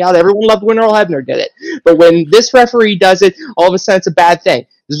ass would be out. Everyone loved when Earl Hebner did it. But when this referee does it, all of a sudden it's a bad thing.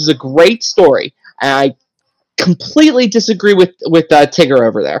 This was a great story. And I completely disagree with Tigger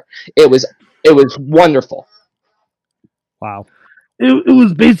over there. It was wonderful. Wow. It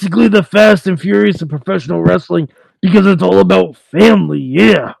was basically the Fast and Furious of professional wrestling. because it's all about family.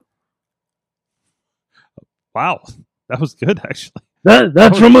 Yeah, Wow, that was good actually.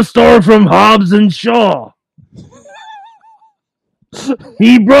 that's from a star from Hobbs and Shaw.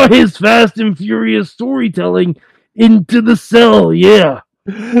 He brought his fast and furious storytelling into the cell. Yeah.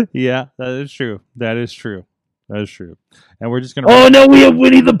 Yeah, that is true. That is true. That is true. And we're just gonna. Oh, now we have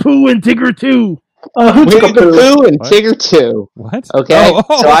Winnie the Pooh and Tigger too. Who took Winnie a the poo? Pooh and What? Tigger 2. What? Okay, Oh,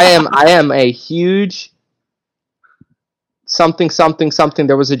 oh. so I am a huge something.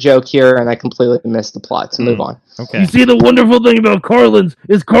 There was a joke here, and I completely missed the plot. So move on. Okay. You see, the wonderful thing about Carlin's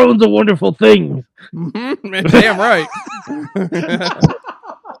is Carlin's a wonderful thing. Damn right.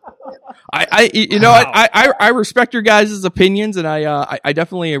 I respect your guys' opinions, and I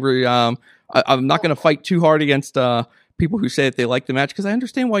definitely agree. I'm not going to fight too hard against people who say that they like the match because I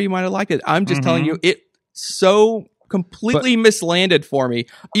understand why you might have liked it. I'm just telling you, it so completely mislanded for me.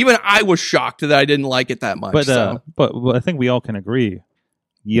 Even I was shocked that I didn't like it that much. But I think we all can agree.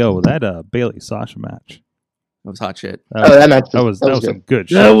 Yo, that Bailey Sasha match. That was hot shit. That was good. some good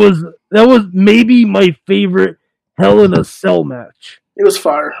shit. That was maybe my favorite Hell in a Cell match, It was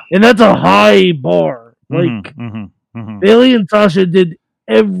fire. and that's a high bar. Like Mhm. Bailey and Sasha did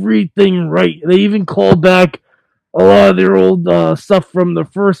everything right. They even called back a lot of their old stuff from the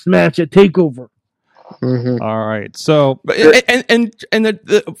first match at Takeover. Mhm. All right, so But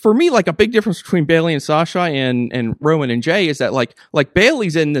for me, like a big difference between Bailey and Sasha and Roman and Jay is that like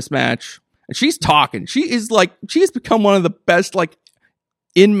Bailey's in this match and she's talking. She has become one of the best like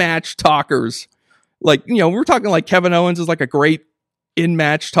in match talkers. Like, you know, we're talking like Kevin Owens is like a great in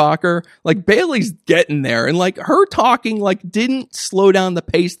match talker. Like Bailey's getting there, and like her talking like didn't slow down the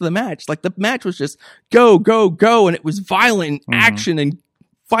pace of the match. Like the match was just go, and it was violent action and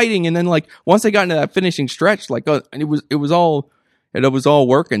fighting, and then like once they got into that finishing stretch, like and it was all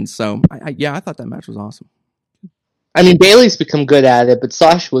working. So I thought that match was awesome. I mean, Bailey's become good at it, but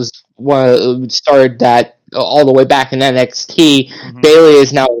Sasha was one who started that all the way back in NXT. Bailey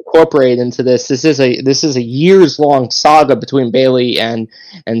is now incorporated into this. This is a years long saga between Bailey and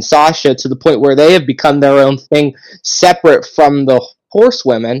Sasha, to the point where they have become their own thing, separate from the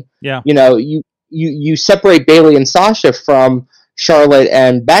Horsewomen. Yeah. You know, you separate Bailey and Sasha from Charlotte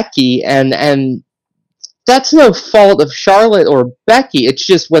and Becky, and that's no fault of Charlotte or Becky. It's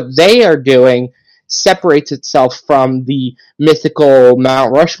just what they are doing separates itself from the mythical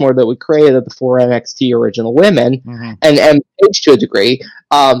Mount Rushmore that we created, the 4 NXT original women, and Paige to a degree.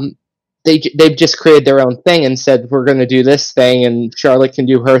 They've just created their own thing and said, we're going to do this thing, and Charlotte can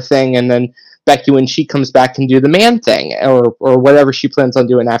do her thing, and then Becky, when she comes back, can do the man thing, or whatever she plans on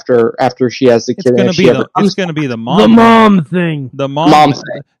doing after she has the kid. It's gonna be the mom. The mom thing. The mom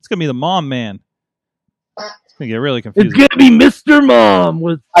thing. It's gonna be the mom man. It's gonna get really confusing. It's gonna be Mr. Mom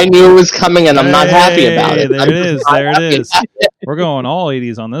with. I knew it was coming, and I'm not happy about it. There it is. There it is. We're going all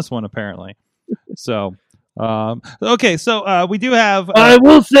 80s on this one, apparently. So, okay. So we do have. I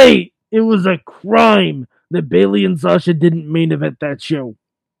will say it was a crime that Bailey and Sasha didn't main event that show.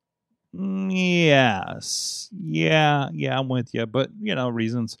 Yes. Yeah, I'm with you, but you know,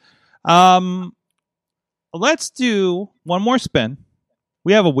 reasons. Let's do one more spin.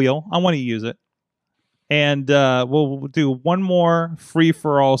 We have a wheel. I want to use it. And we'll do one more free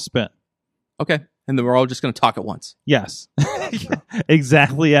for all spin. Okay. And then we're all just going to talk at once. Yes.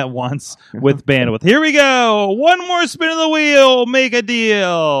 Exactly at once with bandwidth. Here we go. One more spin of the wheel. Make a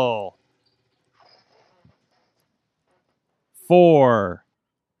deal. 4.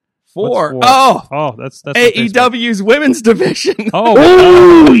 Four. What's 4? Oh, that's AEW's women's division.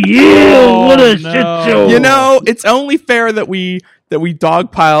 Oh yeah! What a no. shit show! You know, it's only fair that we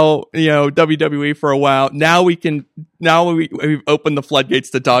dogpile, you know, WWE for a while. Now we've opened the floodgates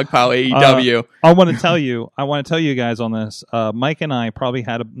to dogpile AEW. I want to tell you guys on this. Mike and I probably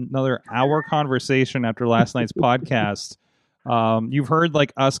had another hour conversation after last night's podcast. You've heard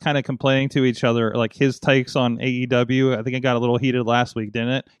like us kind of complaining to each other, like his takes on AEW. I think it got a little heated last week, didn't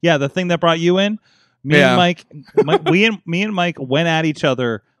it? Yeah, the thing that brought you in. And Mike, me and Mike went at each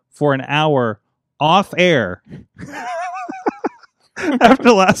other for an hour off air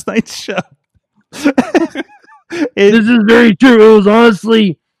after last night's show. This is very true. It was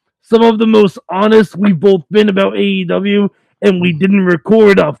honestly some of the most honest we've both been about AEW, and we didn't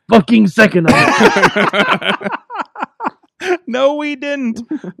record a fucking second of it. No, we didn't.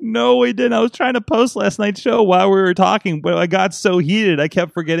 I was trying to post last night's show while we were talking, but I got so heated I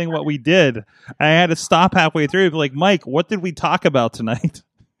kept forgetting what we did. I had to stop halfway through and be like, Mike, what did we talk about tonight?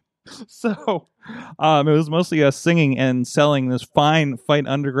 So it was mostly us singing and selling this fine Fight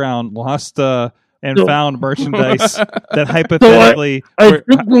Underground lost and found merchandise that hypothetically... I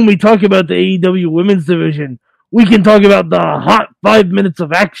think when we talk about the AEW women's division, we can talk about the hot 5 minutes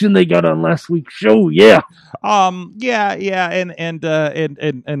of action they got on last week's show. Yeah. Yeah, and I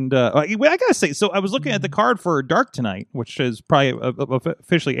gotta say, so I was looking at the card for Dark tonight, which is probably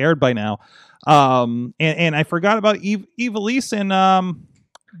officially aired by now. And I forgot about Ivelisse and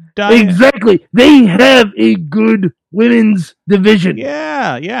Exactly. They have a good women's division.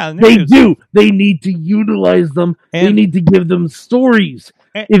 Yeah, They do. They need to utilize them. They And- need to give them stories.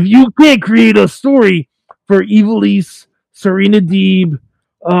 And- If you can't create a story for Ivelisse, Serena Deeb,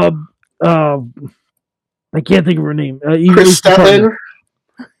 I can't think of her name. Chris Ivelisse's partner.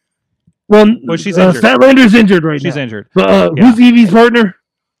 Statlander. Well, She's injured. Statlander's injured right She's now. injured. But Yeah. who's Evie's partner?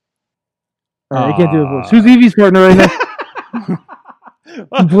 I can't do a voice. Who's Evie's partner right now?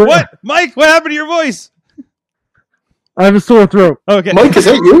 What, Mike? What happened to your voice? I have a sore throat. Okay, Mike, is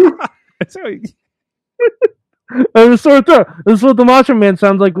that you? Sorry. I have a sore throat. This is what the Macho Man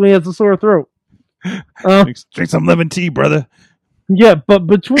sounds like when he has a sore throat. Drink some lemon tea, brother. Yeah, but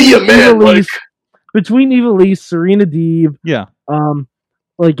between Be a man, Mike. Ivelisse, Serena Deeb, Yeah, I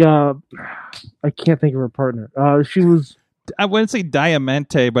can't think of her partner. She was, I wouldn't say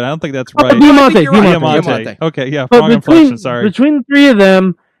Diamante, but I don't think that's right. Diamante. you're right. Diamante. Diamante. Okay, yeah, But wrong inflection. Sorry. between the three of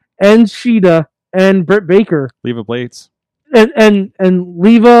them and Sheeta and Britt Baker Leave it Blades. and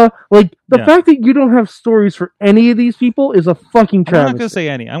Leva, like the Yeah. fact that you don't have stories for any of these people is a fucking I'm not travesty. going to say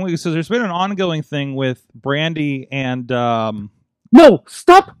any. So there's been an ongoing thing with Brandy and No,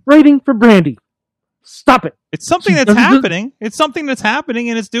 stop writing for Brandy. Stop it. it's something She that's doesn't- happening. It's something that's happening,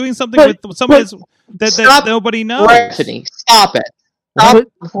 and it's doing something But- with somebody that Stop nobody knows. Stephanie, stop it. Stop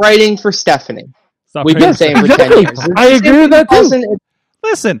writing for Stephanie. Stop We've writing. been saying for 10 Exactly. years. I agree with that too.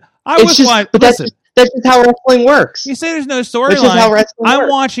 Listen, I It's was just, watching. but that's Listen, just how wrestling works. you say there's no That's just how storyline. wrestling I'm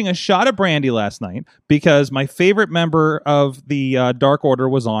works. watching a shot of Brandy last night because my favorite member of the Dark Order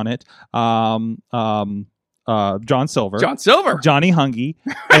was on it. John Silver, John Silver. Johnny Hungy,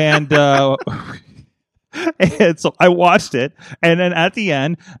 and and so I watched it, and then at the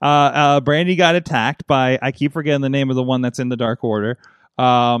end, Brandy got attacked by, I keep forgetting the name of the one that's in the Dark Order.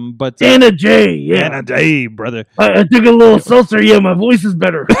 But Anna J. Yeah. Anna Day, brother. I took a little seltzer. Yeah, my voice is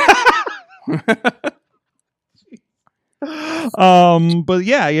better. But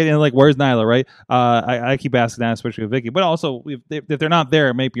yeah, like where's Nyla, right? I keep asking that, especially with Vicky. But also, if they're not there,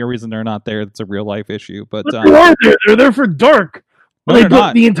 it may be a reason they're not there. It's a real life issue. But But they are there. They're there for Dark. No, They they're put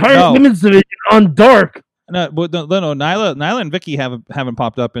not. the entire No. women's division on Dark. no, Nyla and Vicky haven't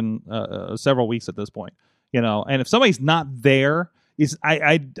popped up in several weeks at this point. And if somebody's not there,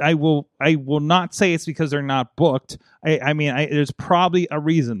 I will not say it's because they're not booked. I mean, there's probably a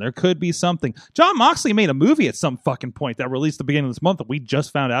reason. There could be something. John Moxley made a movie at some fucking point that released at the beginning of this month, and we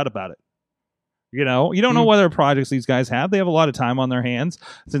just found out about it. You don't know what other projects these guys have. They have a lot of time on their hands.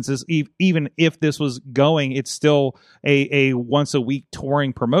 Since this, even if this was going, it's still a once a week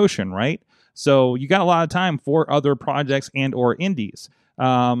touring promotion, right? So you got a lot of time for other projects and or indies.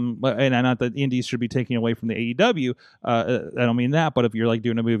 And not that indies should be taken away from the AEW. I don't mean that, but if you're like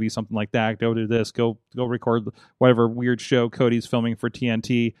doing a movie, something like that, go do this, go record whatever weird show Cody's filming for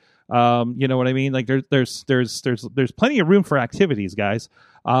TNT. You know what I mean? Like there's plenty of room for activities, guys.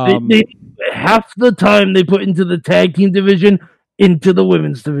 They half the time they put into the tag team division into the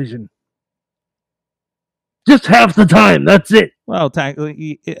women's division. Just half the time. That's it. Well,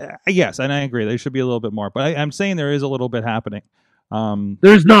 yes, and I agree. There should be a little bit more, but I'm saying there is a little bit happening.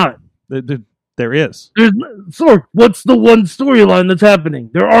 There's not. There is. Sorg, what's the one storyline that's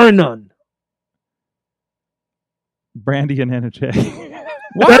happening? There are none. Brandy and NJ.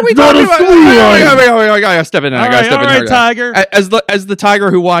 Why That's are we not talking a about? storyline. I gotta step in. All right, Tiger. As the tiger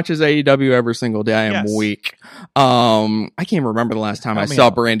who watches AEW every single day, I am Yes. weak. I can't remember the last time Help I me saw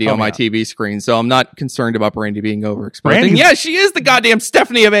out. Brandy Help on me my out. TV screen, so I'm not concerned about Brandy being overexposed. Brandy's- And yeah, she is the goddamn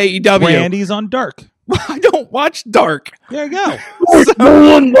Stephanie of AEW. Brandy's on Dark. I don't watch Dark. There you go.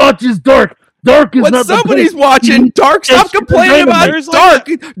 No one watches Dark. Dark is When not somebody's the watching Dark, stop It's complaining about There's Dark.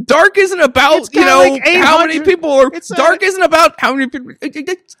 like Dark isn't about, It's got like how many 800 people are. it's Dark isn't about how many people. Get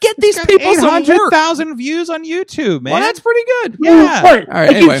these people some work. 800,000 views on YouTube, man. Well, that's pretty good. Yeah. What? All right,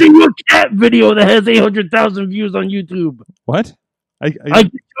 I anyway. can show you a cat video that has 800,000 views on YouTube. What? I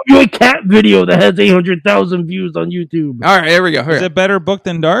can show you a cat video that has 800,000 views on YouTube. All right, here we go. Is it better booked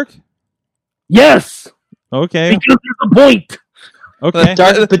than Dark? Yes, Okay. because there's a point. Okay.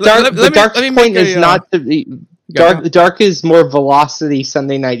 Dark's let me make point is a, not to be Dark is more velocity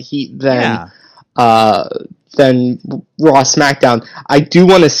Sunday Night Heat Yeah. than Raw SmackDown. I do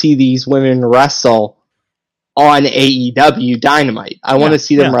want to see these women wrestle on AEW Dynamite. I want Yeah, to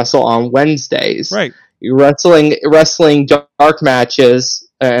see them yeah. wrestle on Wednesdays. Right. Wrestling dark matches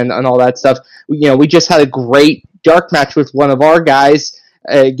and all that stuff. We just had a great dark match with one of our guys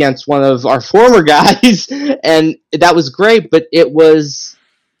against one of our former guys, and that was great, but it was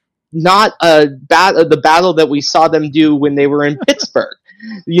not the battle that we saw them do when they were in Pittsburgh.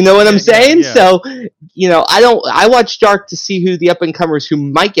 You know what I'm saying? Yeah. So, I watch Dark to see who the up-and-comers who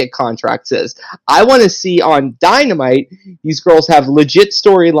might get contracts is. I want to see on Dynamite, these girls have legit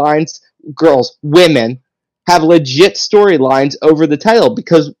storylines, women, have legit storylines over the title,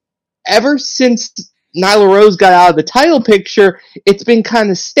 because ever since Nyla Rose got out of the title picture, it's been kind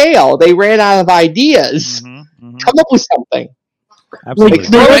of stale. They ran out of ideas. Come up with something. Absolutely. Like,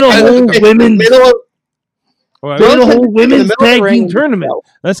 they had a whole women's Well, They had a Throw whole it in the women's middle of the tag ring. team tournament.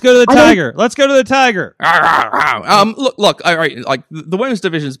 let's go to the Tiger. Let's go to the Tiger. Look. All right, like the women's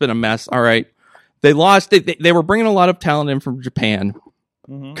division's been a mess. All right, they lost. They were bringing a lot of talent in from Japan.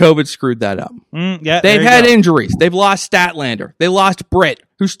 COVID screwed that up. Yeah, They've there you had go. injuries. They've lost Statlander. They lost Britt,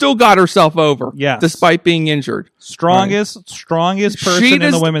 who still got herself over, Yes. despite being injured. strongest person in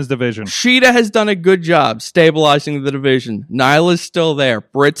Sheeta's- the women's division. Sheeta has done a good job stabilizing the division. Nyla's still there.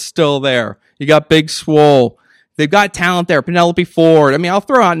 Britt's still there. You got Big Swole. They've got talent there. Penelope Ford. I mean, I'll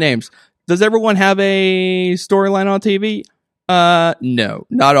throw out names. Does everyone have a storyline on TV? No,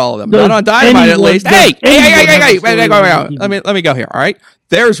 not all of them. Does Not on Dynamite, at anyone- least. does Hey, anyone have a wait, storyline on wait. TV? Let me go here. All right.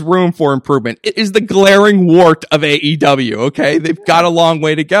 There's room for improvement. It is the glaring wart of AEW. Okay, they've got a long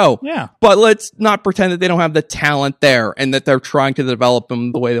way to go. Yeah. But let's not pretend that they don't have the talent there and that they're trying to develop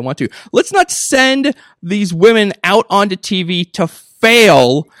them the way they want to. Let's not send these women out onto TV to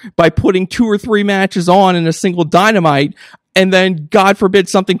fail by putting 2 or 3 matches on in a single Dynamite, and then God forbid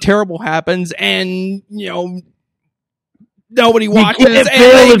something terrible happens and nobody watches can't and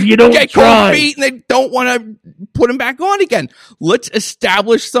fail they if you don't get try. cold feet and they don't want to put them back on again. Let's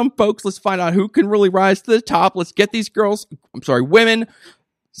establish some folks. Let's find out who can really rise to the top. Let's get these women,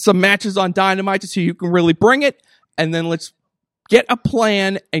 some matches on Dynamite to see who can really bring it. And then let's get a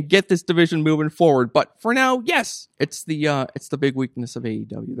plan and get this division moving forward. But for now, yes, it's the big weakness of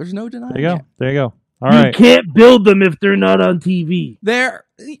AEW. There's no denying There you go. it. There you go. All You right. can't build them if they're not on TV.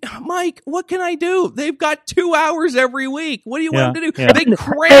 Mike, what can I do? They've got 2 hours every week. What do you want them to do? Yeah. They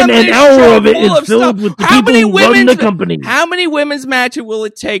cram And an this hour show of it full is of filled stuff. with the How people many who run women's the company. How many women's matches will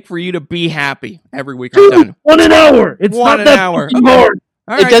it take for you to be happy every week? Dude, I'm done. 1 an hour. It's One not an that hour. fucking Okay. hard.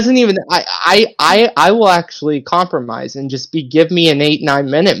 All It right. doesn't even. I will actually compromise and just give me an 8-9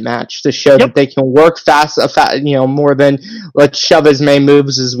 minute match to show that they can work fast. More than let's shove as many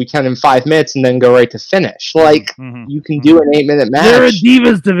moves as we can in 5 minutes and then go right to finish. Like you can do an 8-minute They're a match.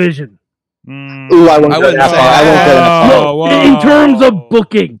 Divas division. Ooh, I won't I go wouldn't that say far. I won't go that far. Oh, No, in whoa. terms of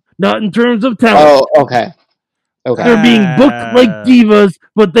booking, not in terms of talent. Oh, okay. Okay. They're being booked like divas,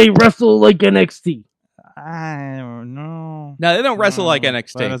 but they wrestle like NXT. I don't know. No, they don't wrestle like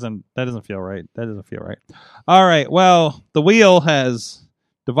NXT. That doesn't feel right. That doesn't feel right. All right. Well, the wheel has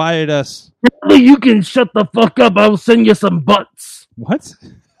divided us. Bradley, you can shut the fuck up. I will send you some butts. What?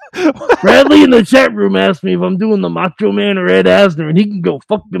 Bradley in the chat room asked me if I'm doing the Macho Man or Ed Asner, and he can go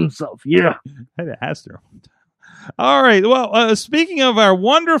fuck himself. Yeah. I had to ask her. All right. Well, speaking of our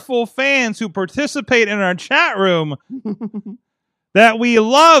wonderful fans who participate in our chat room that we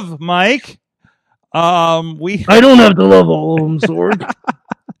love, Mike. I don't have to love all of them, Sword.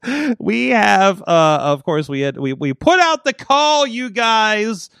 We have, of course, we put out the call, you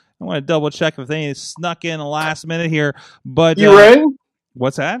guys. I want to double check if they snuck in the last minute here, but You rang?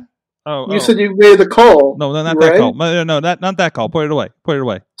 what's that? Oh, You said you made the call. no, not You that rang? call. No, not that call. Put it away. Put it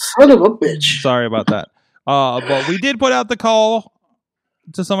away. Son of a bitch. Sorry about that. But we did put out the call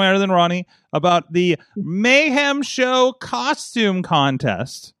to somebody other than Ronnie about the Mayhem Show costume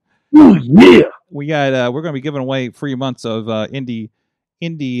contest. Ooh, yeah. We got we're going to be giving away free months of indie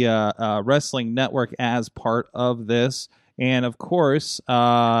wrestling network as part of this, and of course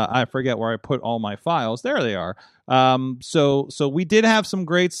I forget where I put all my files. There they are. So we did have some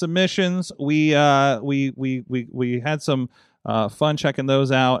great submissions. We had some fun checking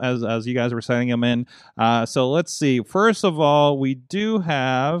those out as you guys were sending them in. So let's see. First of all, we do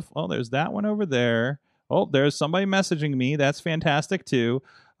have. Oh, there's that one over there. Oh, there's somebody messaging me. That's fantastic too.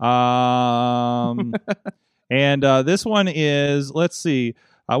 And this one is, let's see.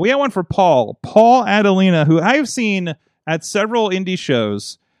 We have one for Paul Adelina, who I've seen at several indie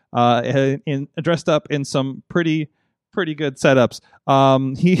shows, dressed up in some pretty good setups.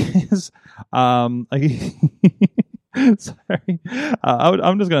 He is, Sorry.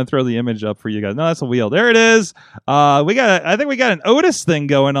 I'm just going to throw the image up for you guys. No, that's a wheel. There it is. I think we got an Otis thing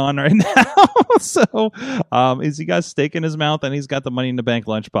going on right now. So, is he got steak in his mouth and he's got the Money in the Bank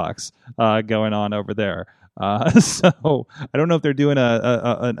lunchbox going on over there. So I don't know if they're doing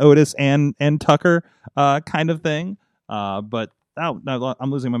an Otis and Tucker kind of thing. But no,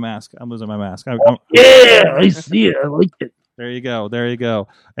 I'm losing my mask. I'm losing my mask. Yeah, I see it. I like it. There you go. There you go.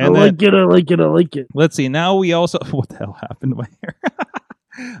 I like it. Let's see. Now we also. What the hell happened to my hair?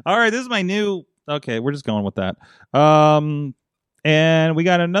 All right, this is my new. Okay, we're just going with that. And we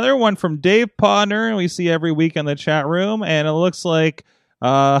got another one from Dave Podner, and we see every week in the chat room, and it looks like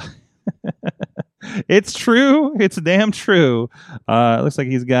it's true. It's damn true. It looks like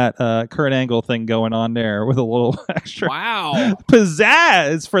he's got Kurt Angle thing going on there with a little extra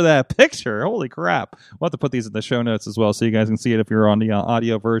pizzazz for that picture. Holy crap. We'll have to put these in the show notes as well so you guys can see it if you're on the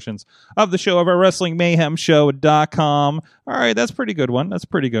audio versions of the show over at WrestlingMayhemShow.com. All right, that's a pretty good one. That's a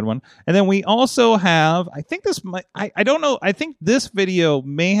pretty good one. And then we also have, I think this might, I don't know, I think this video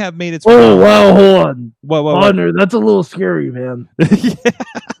may have made its Oh, wow, hold on. What? Honor, that's a little scary, man. Yeah.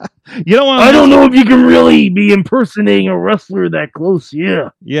 You don't want. I don't know if you can really be impersonating a wrestler that close. Yeah.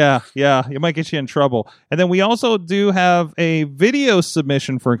 It might get you in trouble. And then we also do have a video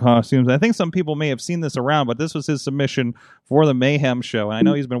submission for costumes. I think some people may have seen this around, but this was his submission for the Mayhem show. And I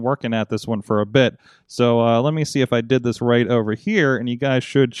know he's been working at this one for a bit. So let me see if I did this right over here, and you guys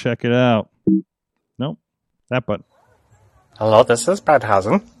should check it out. Nope, that button. Hello, this is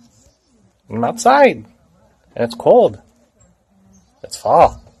Bradhausen. I'm outside, and it's cold. It's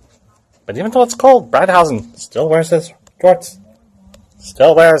fall. But even though it's cold, Bradhausen still wears his shorts.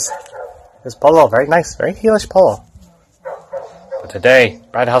 Still wears his polo. Very nice, very heelish polo. But today,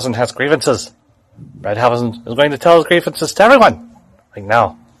 Bradhausen has grievances. Bradhausen is going to tell his grievances to everyone. Like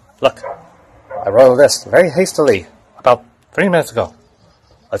now. Look, I wrote a list very hastily about 3 minutes ago.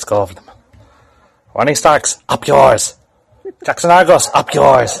 Let's go over them. Ronnie Starks, up yours. Jackson Argos, up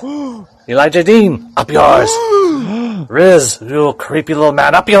yours. Elijah Dean, up yours. Riz, you creepy little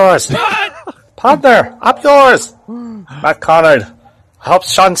man, up yours. Podner, up yours. Matt Connard, I hope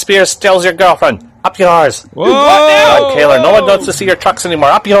Sean Spears steals your girlfriend. Up yours. Whoa! John Kaler, no one wants to see your trucks anymore.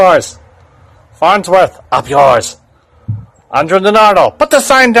 Up yours. Farnsworth, up yours. Andrew Donardo, put the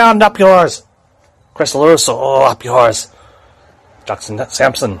sign down. Up yours. Chris LaRusso, oh, up yours. Jackson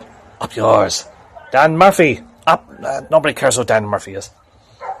Sampson, up yours. Dan Murphy, up. Nobody cares who Dan Murphy is.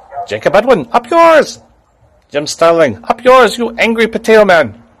 Jacob Edwin, up yours. Jim Sterling, up yours, you angry potato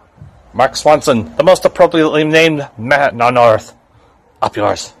man. Mark Swanson, the most appropriately named man on earth. Up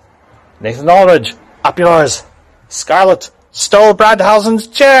yours. Nathan Aldridge, up yours. Scarlett stole Bradhausen's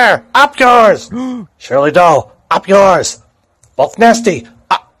chair. Up yours. Shirley Doe, up yours. Bulk Nasty,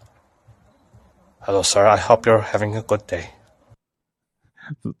 up. Hello, sir. I hope you're having a good day.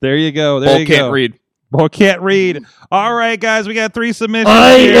 There you go. There Bull you go. can't read. Bull can't read. All right, guys, we got 3 submissions.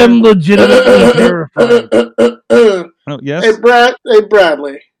 I here. am legitimately terrified. Oh, yes. Hey,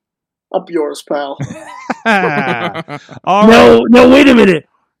 Bradley. Up yours, pal. All right. No, wait a minute.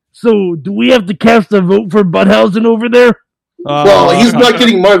 So, do we have to cast a vote for Budhausen over there? Well, he's not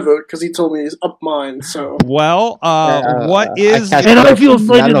getting my vote because he told me he's up mine. So, Well, what is? I And I feel None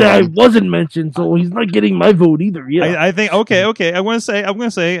slighted of that I them. wasn't mentioned, so he's not getting my vote either. Yeah. I think okay. I'm gonna say.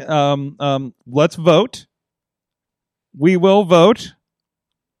 Let's vote. We will vote.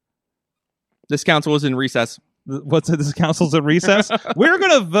 This council is in recess. What's it? This council's in recess. We're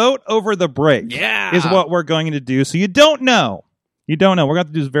gonna vote over the break. Yeah. Is what we're going to do. So you don't know. We're going to have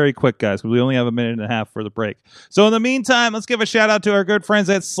to do this very quick, guys, because we only have a minute and a half for the break. So in the meantime, let's give a shout out to our good friends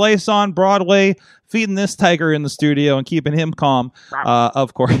at Slice on Broadway, feeding this tiger in the studio and keeping him calm.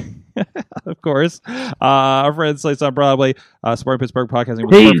 Of course. Of course. Our friends Slice on Broadway, supporting Pittsburgh podcasting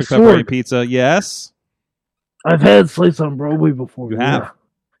with Hey, perfect Sword. pepperoni pizza. Yes. I've had Slice on Broadway before. You have? Yeah.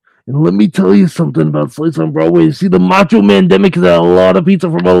 And let me tell you something about Slice on Broadway. You see, the Macho Mandemic has had a lot of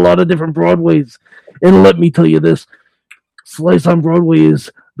pizza from a lot of different Broadways. And let me tell you this. Slice on Broadway is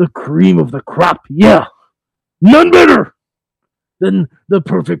the cream of the crop. Yeah. None better than the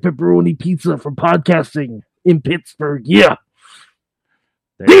perfect pepperoni pizza from podcasting in Pittsburgh. Yeah.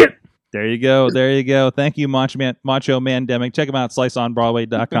 There you go. There you go. Thank you, Macho Mandemic. Check him out,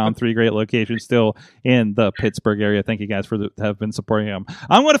 sliceonbroadway.com. 3 great locations still in the Pittsburgh area. Thank you guys for have been supporting him.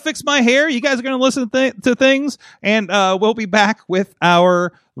 I'm going to fix my hair. You guys are going to listen to things, and we'll be back with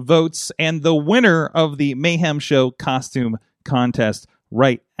our votes and the winner of the Mayhem Show costume contest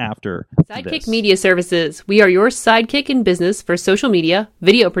right after Sidekick this. Media Services. We are your sidekick in business for social media,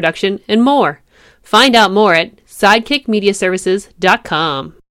 video production, and more. Find out more at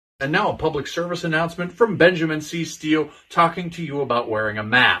sidekickmediaservices.com. And now a public service announcement from Benjamin C. Steele talking to you about wearing a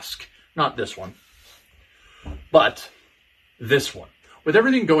mask. Not this one, but this one. With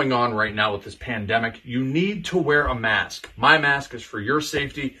everything going on right now with this pandemic, you need to wear a mask. My mask is for your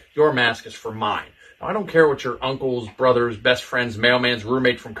safety. Your mask is for mine. Now, I don't care what your uncles, brothers, best friends, mailman's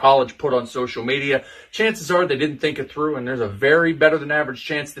roommate from college put on social media. Chances are they didn't think it through, and there's a very better than average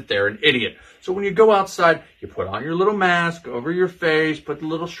chance that they're an idiot. So when you go outside, you put on your little mask over your face, put the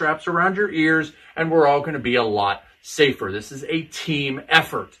little straps around your ears, and we're all going to be a lot safer. This is a team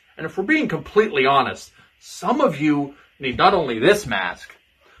effort. And if we're being completely honest, some of you need not only this mask,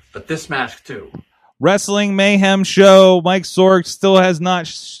 but this mask too. Wrestling Mayhem Show. Mike Sorg still has not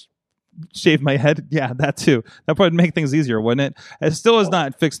shaved my head. Yeah, that too. That would make things easier, wouldn't it? It still has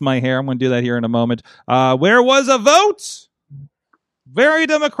not fixed my hair. I'm going to do that here in a moment. Where was a vote? Very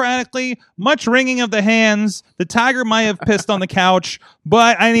democratically, much wringing of the hands. The Tiger might have pissed on the couch.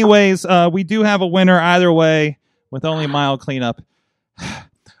 But anyways, we do have a winner either way with only mild cleanup.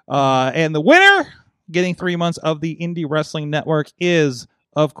 And the winner getting 3 months of the Indie Wrestling Network is,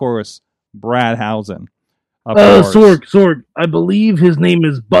 of course, Brad Housen. Sorg. I believe his name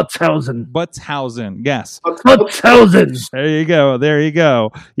is Butzhausen. Butzhausen, yes. Butzhausen. There you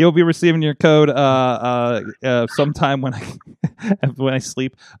go. You'll be receiving your code sometime when I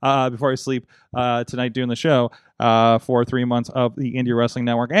sleep, before I sleep tonight during the show, for 3 months of the Indie Wrestling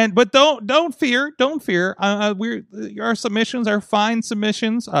Network. But don't fear. Our submissions are fine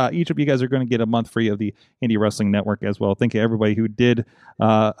submissions. Each of you guys are going to get a month free of the Indie Wrestling Network as well. Thank you everybody who did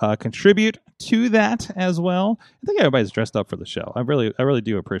contribute to that as well. I think everybody's dressed up for the show. I really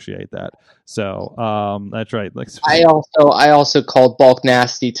do appreciate that. So that's right. I also called Bulk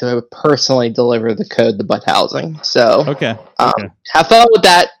Nasty to personally deliver the code to Butt Housing. So okay. Have fun with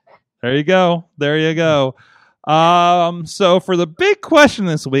that. There you go. So for the big question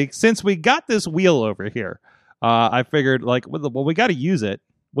this week, since we got this wheel over here, I figured we got to use it.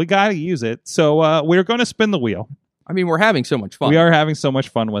 So we're going to spin the wheel. I mean, we're having so much fun. We are having so much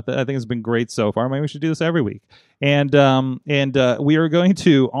fun with it. I think it's been great so far. Maybe we should do this every week. And we are going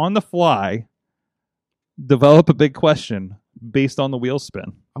to, on the fly, develop a big question based on the wheel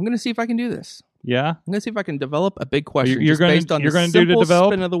spin. I'm going to see if I can do this. Yeah? I'm going to see if I can develop a big question based on the simple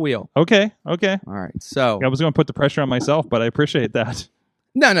spin of the wheel. Okay. All right, so... I was going to put the pressure on myself, but I appreciate that.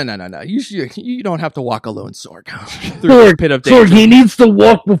 No. You don't have to walk alone, Sorg. Through the pit of danger. Sorg, he needs to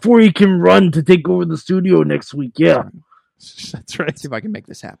walk before he can run to take over the studio next week. Yeah. That's right. Let's see if I can make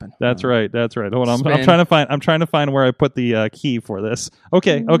this happen. That's right. Hold on. I'm trying to find where I put the key for this.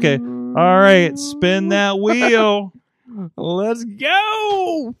 Okay. All right. Spin that wheel. Let's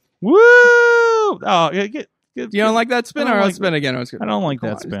go. Woo! Oh, you don't like that spin? All right, let's spin again. I don't like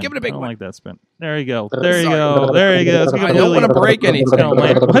that spin. Give it a big one. I don't one. like that spin. There you go. There you go. I don't want to break anything.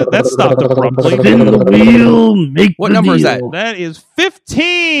 That stopped abruptly. Spin the wheel. Make what the number is deal. that? That is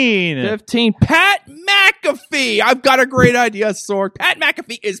 15. 15. Pat McAfee. I've got a great idea, Sorg. Pat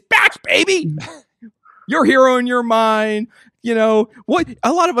McAfee is back, baby. Your hero in your mind. You know what?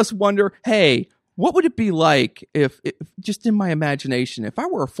 A lot of us wonder, hey, what would it be like if just in my imagination, if I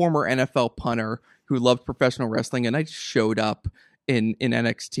were a former NFL punter who loved professional wrestling and I just showed up in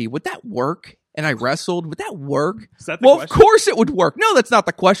NXT, would that work? And I wrestled, would that work? Of course it would work. No, that's not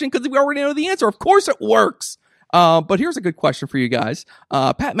the question because we already know the answer. Of course it works. But here's a good question for you guys.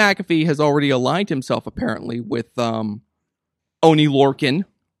 Pat McAfee has already aligned himself apparently with Oni Lorcan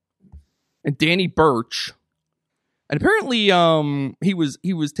and Danny Burch. And apparently, he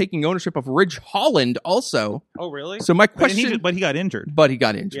was taking ownership of Ridge Holland also. Oh, really? So my question, but he got injured.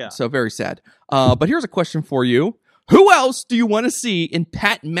 Yeah. So very sad. But here's a question for you: who else do you want to see in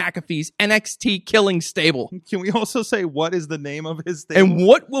Pat McAfee's NXT killing stable? Can we also say what is the name of his stable? And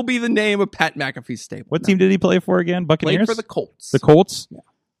what will be the name of Pat McAfee's stable? What team did he play for again? Buccaneers. Played for the Colts. The Colts. Yeah.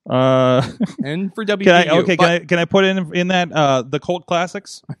 And for WVU. Can I put in that the Colt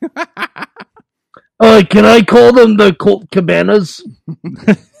Classics? Can I call them the Colt Cabanas?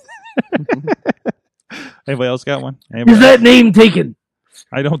 Anybody else got one? Is that name taken?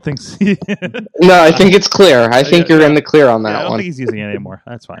 I don't think so. No, I think it's clear. I think you're in the clear on that I don't one. think he's using it anymore.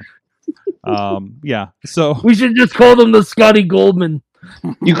 That's fine. Yeah. So we should just call them the Scotty Goldman.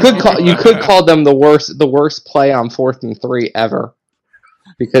 You could call them the worst play on 4th and 3 ever.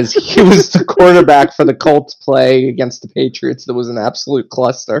 Because he was the quarterback for the Colts play against the Patriots. That was an absolute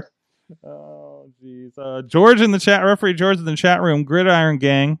cluster. Oh, jeez. Referee George in the chat room, Gridiron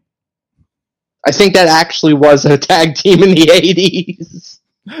Gang. I think that actually was a tag team in the 80s.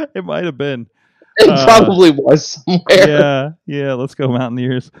 It might have been. It probably was somewhere. Yeah. Let's go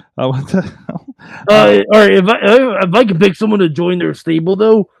Mountaineers. What the hell? All right. If I could pick someone to join their stable,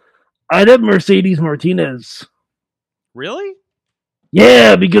 though, I'd have Mercedes Martinez. Really?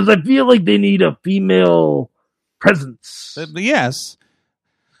 Yeah, because I feel like they need a female presence. Yes.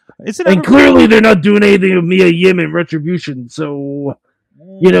 And clearly they're not doing anything with Mia Yim in Retribution, so,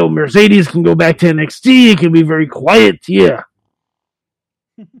 Mercedes can go back to NXT. It can be very quiet, yeah.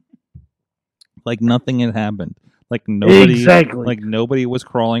 Like nothing had happened. Like nobody, Exactly. Like nobody was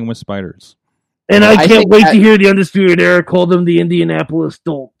crawling with spiders. And I can't wait to hear the Undisputed Era call them the Indianapolis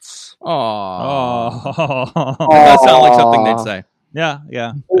Dolts. Oh, that does sound like something they'd say. Yeah.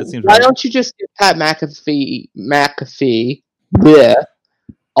 That seems Why right. don't you just give Pat McAfee with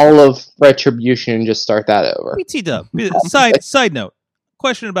all of Retribution and just start that over? BT Dub. Side note.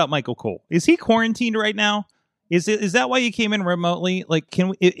 Question about Michael Cole. Is he quarantined right now? Is that why you came in remotely? Like,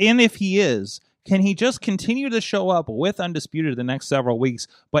 and if he is, can he just continue to show up with Undisputed the next several weeks,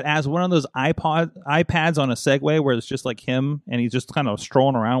 but as one of those iPads on a Segway where it's just like him and he's just kind of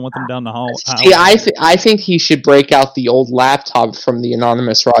strolling around with them down the hall? See, I think he should break out the old laptop from the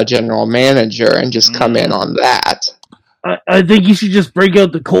anonymous Raw general manager and just come in on that. I think you should just break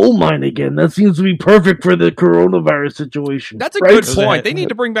out the coal mine again. That seems to be perfect for the coronavirus situation. That's a good point. They need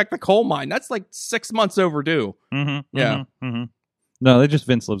to bring back the coal mine. That's like 6 months overdue. Mm-hmm, yeah. Mm-hmm. No, they just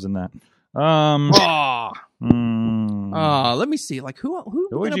Vince lives in that. Let me see. Like who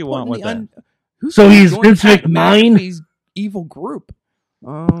would you want with that? So he's Vince McMahon? He's evil group.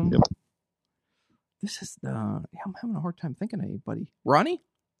 This is I'm having a hard time thinking of anybody. Ronnie?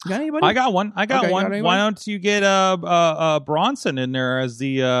 You got anybody? I got one. Okay, one. Why don't you get Bronson in there as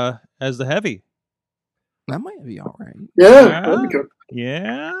the heavy? That might be all right. Yeah, that'd be good.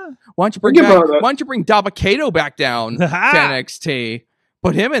 Yeah. Why don't you bring Dabba-Kato back down to NXT?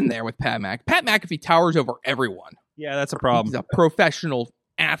 Put him in there with Pat Mc. Pat McAfee towers over everyone. Yeah, that's a problem. He's a professional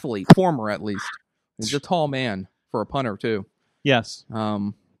athlete, former at least. He's a tall man for a punter too. Yes.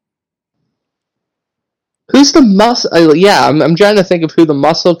 Who's the muscle? I'm trying to think of who the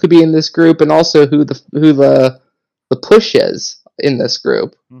muscle could be in this group, and also who the push is in this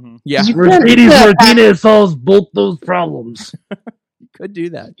group. Mm-hmm. Yeah, Mercedes Martinez solves both those problems. You could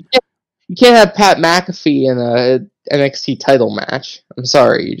do that. You can't have Pat McAfee in a NXT title match. I'm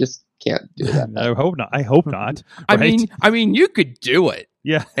sorry, you just can't do that. I hope not. Right? I mean, you could do it.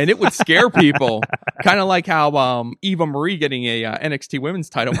 Yeah, and it would scare people, kind of like how Eva Marie getting a NXT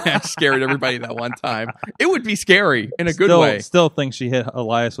Women's Title match scared everybody that one time. It would be scary in a good way. Still think she hit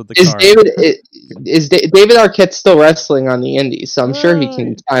Elias with the car. Is David Arquette still wrestling on the Indies? So I'm sure he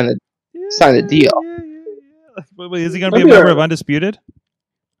can sign a deal. Wait, is he going to be a member of Undisputed?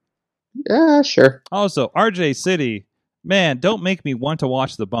 Yeah, sure. Also, RJ City, man, don't make me want to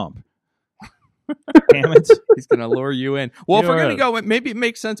watch the bump. Damn it. He's going to lure you in. Well, if we're going to go, maybe it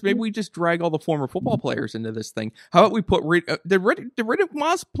makes sense. Maybe we just drag all the former football players into this thing. How about we put did Riddick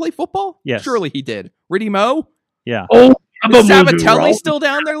Moss play football? Yes. Surely he did. Riddy Mo? Yeah. Oh, is Sabatelli still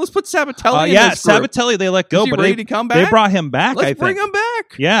down there? Let's put Sabatelli in this group. Sabatelli they let go, is he but ready to come back? They brought him back, Let's bring him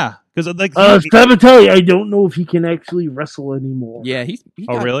back. Yeah. Because Sabatelli, I don't know if he can actually wrestle anymore. Yeah,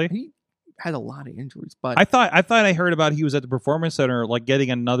 really? He had a lot of injuries, but I thought I heard about he was at the Performance Center, like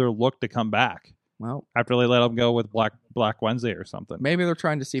getting another look to come back. Well, after they let him go with Black Wednesday or something. Maybe they're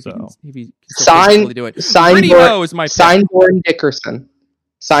trying to see if he can do it. Sign Doran Dickerson.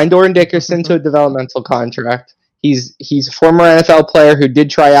 Sign Doran Dickerson to a developmental contract. He's a former NFL player who did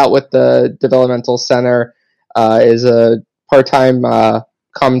try out with the developmental center. Is a part-time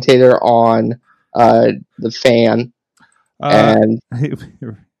commentator on The Fan. And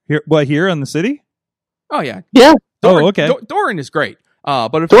here in the city? Oh yeah. Okay. Doran is great.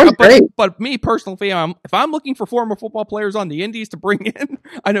 But me personally, if I'm looking for former football players on the Indies to bring in,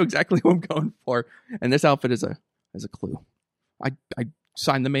 I know exactly who I'm going for. And this outfit is a clue. I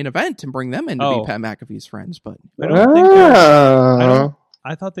sign the main event and bring them in to be Pat McAfee's friends, but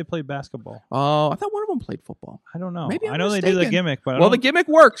I thought they played basketball. Oh, I thought one of them played football. I don't know. Maybe I know they do the gimmick, but the gimmick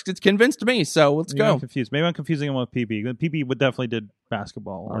works. It's convinced me, so let's go. I'm confused. Maybe I'm confusing him with PB. PB would definitely did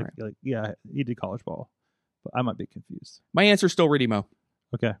basketball. Yeah, he did college ball. But I might be confused. My answer is still Riddy Mo.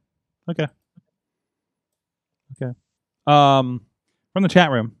 Okay. From the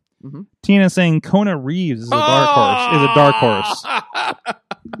chat room, Tina saying Kona Reeves is a dark horse.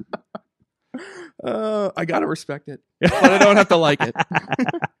 I gotta respect it, but I don't have to like it.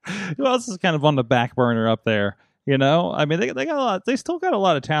 Who else is kind of on the back burner up there? You know, I mean, they got a lot. They still got a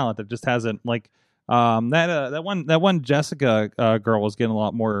lot of talent that just hasn't that one Jessica girl was getting a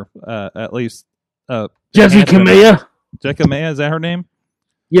lot more at least. Jessica Maya. Jessica Maya, is that her name?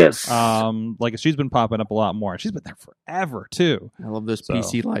 Yes. She's been popping up a lot more. She's been there forever too. I love those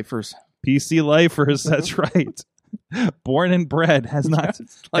PC lifers. PC lifers, that's right. born and bred, has not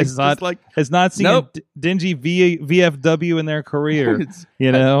Like, has not seen Nope. a dingy VFW in their career. it's-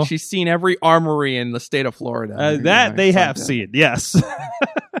 You know, she's seen every armory in the state of Florida. that they have seen. Yes.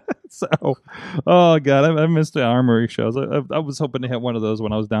 So, oh god, I missed the armory shows. I was hoping to hit one of those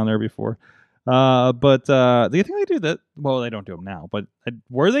when I was down there before. But do you think they do that? Well, they don't do them now. But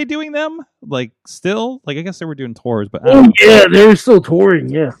were they doing them? Like still? Like I guess they were doing tours. But I don't Oh know. yeah, they're still touring.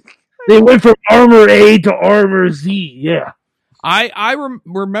 Yeah, they went from Armor A to Armor Z. Yeah, I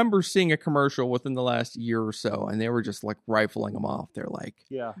remember seeing a commercial within the last year or so, and they were just like rifling them off. They're like,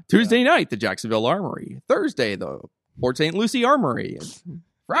 Yeah. Tuesday night, the Jacksonville Armory. Thursday, the Port St. Lucie Armory.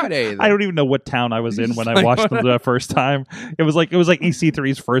 Friday. I don't even know what town I was in when I watched them the first time. It was like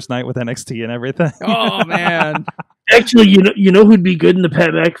EC3's first night with NXT and everything. Oh man. actually, you know who'd be good in the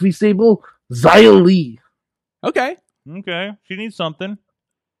Pat McAfee stable? Xia Li. Okay. Okay, she needs something.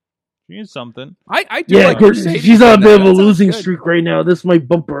 I do Yeah, like 'cause Mercedes. she's on a in bit of that. a That sounds losing good. streak right now. This might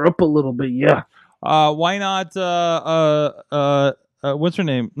bump her up a little bit. Yeah. Why not? What's her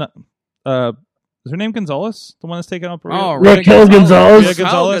name? Is her name Gonzalez? The one that's taken up? Oh, Raquel Gonzalez. Raquel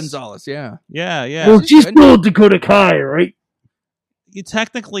Raquel Gonzalez. Gonzalez, yeah. Yeah. Well, she's good. still Dakota Kai, right?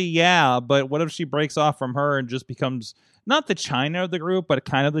 Technically, yeah, but what if she breaks off from her and just becomes not the China of the group, but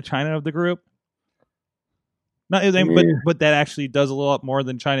kind of the China of the group? Not, but that actually does a little more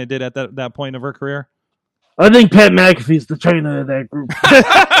than China did at that point of her career. I think Pat McAfee's the China of that group.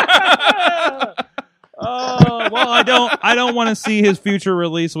 Oh well, I don't want to see his future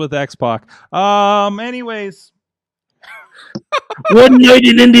release with X-Pac. Anyways, One night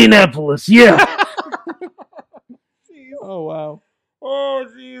in Indianapolis. Yeah. Oh wow. oh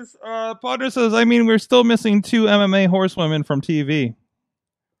jeez. Potter says, I mean, we're still missing 2 MMA horsewomen from TV.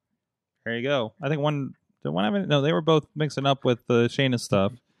 There you go. I think one. Did one have it? No, they were both mixing up with the Shayna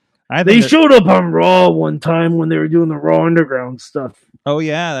stuff. I They think that- showed up on Raw one time when they were doing the Raw Underground stuff. Oh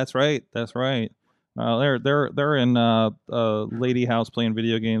yeah, that's right. That's right. They're in Lady House playing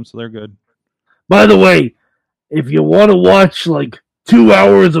video games, so they're good. By the way, if you want to watch like 2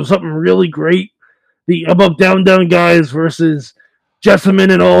 hours of something really great, the Up Down Down guys versus Jessamine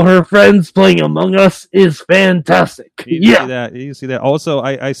and all her friends playing Among Us is fantastic. You see that. Also,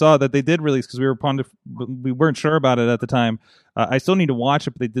 I saw that they did release because we weren't sure about it at the time. I still need to watch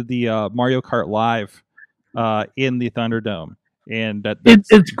it, but they did the Mario Kart Live in the Thunderdome, and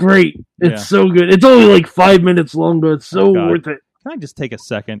it's great. It's Yeah. so good. It's only like 5 minutes long, but it's so God. worth it. Can I just take a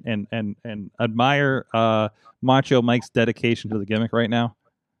second and admire Macho Mike's dedication to the gimmick right now?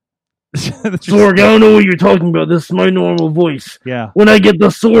 Sorg, I don't know what you're talking about. This is my normal voice. Yeah. When I get the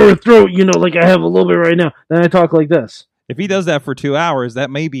sore throat, like I have a little bit right now, then I talk like this. If he does that for 2 hours, that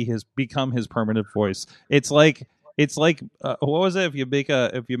may become his permanent voice. It's like what was it? If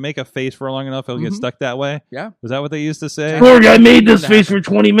you make a face for long enough, it'll get stuck that way. Yeah. Was that what they used to say? Sorg, I made this face for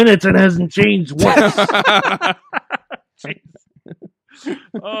 20 minutes and it hasn't changed once.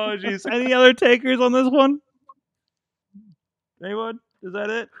 Oh, jeez. Any other takers on this one? Anyone? Is that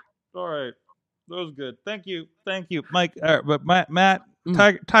it? All right. That was good. Thank you, Mike. But Matt,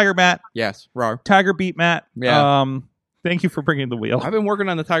 Tiger Matt, Yes, raw. Tiger Beat Matt. Yeah. Thank you for bringing the wheel. I've been working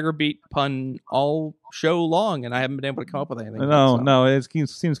on the Tiger Beat pun all show long, and I haven't been able to come up with anything. No, it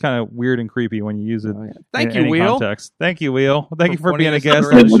seems kind of weird and creepy when you use it. Thank in you, any Wheel. Context. Thank you, Wheel. Thank you for Pointing being a us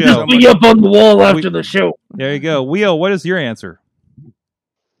guest in on the the right show. direction. Be up on the wall after the show. There you go. Wheel, what is your answer?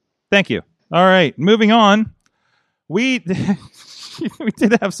 Thank you. All right, moving on. We did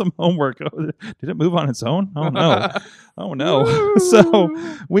have some homework. Did it move on its own? Oh no. Oh no. So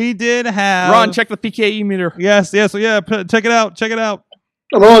we did have Ron, check the PKE meter. Yes. Yeah. Check it out.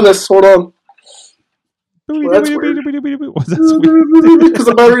 I'm on this. Hold on. That's weird. Was that sweet? Because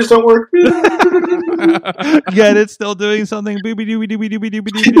the batteries don't work. Yeah, it's still doing something.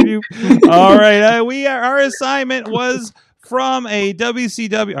 All right. Our assignment was from a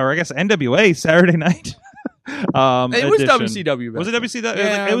WCW, or I guess NWA Saturday night. It was edition. WCW. Was it WCW?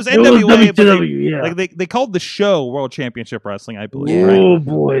 Yeah. It was It was NWA. But WCW, yeah. like they called the show World Championship Wrestling, I believe. Yeah. Right? Oh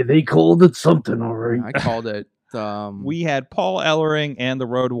boy, they called it something, all right. I called it. We had Paul Ellering and the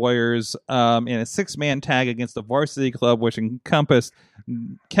Road Warriors in a 6-man tag against the Varsity Club, which encompassed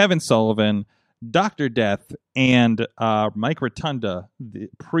Kevin Sullivan, Dr. Death, and Mike Rotunda, the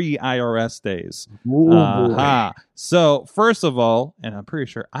pre-IRS days. Oh boy. So, first of all, and I'm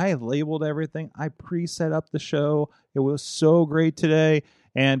pretty sure I labeled everything. I pre-set up the show. It was so great today.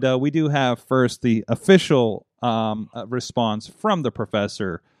 And we do have first the official response from the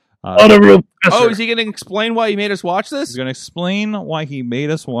professor. On a real professor. Oh, is he going to explain why he made us watch this? He's going to explain why he made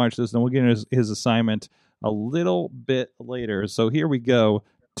us watch this, and we'll get his assignment a little bit later. So here we go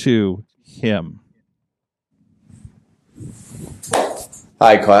to him.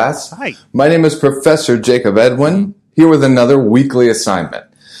 Hi, class. Hi. My name is Professor Jacob Edwin, here with another weekly assignment.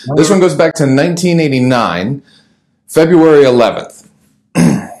 This one goes back to 1989, February 11th.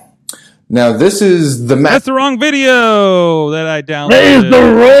 Now, this is the match. That's the wrong video that I downloaded. That is the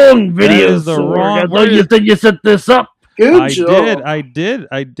wrong video. That is the Sorg. wrong. I thought you said you set this up. Good I job.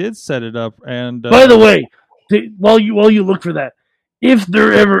 did set it up. And By the way, while you look for that, if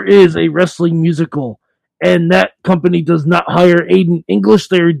there ever is a wrestling musical and that company does not hire Aiden English,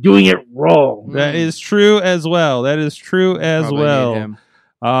 they're doing it wrong. that is true as well. That is true as Probably need well.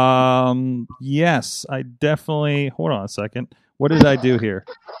 him. Yes, I definitely. Hold on a second. What did I do here?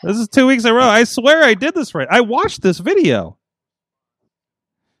 This is 2 weeks in a row. I swear I did this right. I watched this video.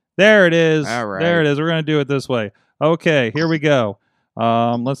 There it is. All right. There it is. We're gonna do it this way. Okay, here we go.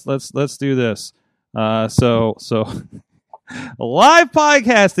 Let's do this. So live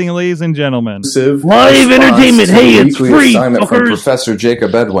podcasting, ladies and gentlemen. Live entertainment. Hey, it's Weekly free, assignment from fuckers. Professor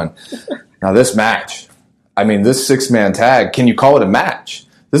Jacob Edwin. Now, this match, I mean, this 6-man tag, can you call it a match?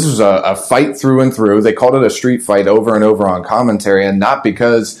 This was a fight through and through. They called it a street fight over and over on commentary, and not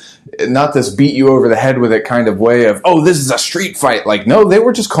this beat you over the head with it kind of way of, oh, this is a street fight. Like, no, they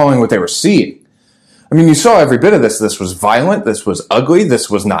were just calling what they were seeing. I mean, you saw every bit of this. This was violent. This was ugly. This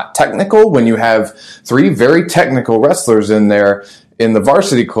was not technical. When you have 3 very technical wrestlers in there in the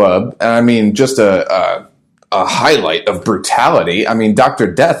Varsity Club, and I mean, just a highlight of brutality. I mean, Dr.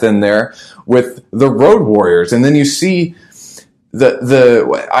 Death in there with the Road Warriors, and then you see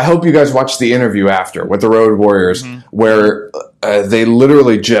the. I hope you guys watched the interview after with the Road Warriors, where they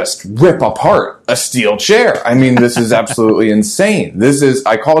literally just rip apart a steel chair. I mean, this is absolutely insane.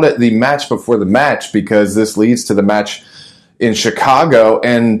 I called it the match before the match because this leads to the match in Chicago,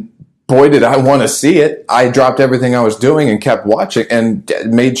 and boy, did I want to see it. I dropped everything I was doing and kept watching and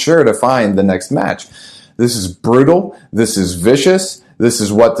made sure to find the next match. This is brutal. This is vicious. This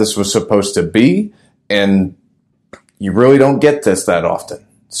is what this was supposed to be, and you really don't get this that often.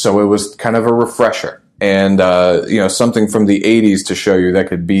 So it was kind of a refresher. And, something from the 80s to show you that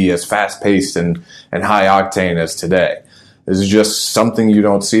could be as fast-paced and high octane as today. This is just something you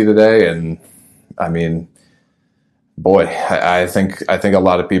don't see today, and, I mean, boy, I think a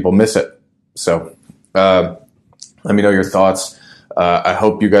lot of people miss it. So, let me know your thoughts. I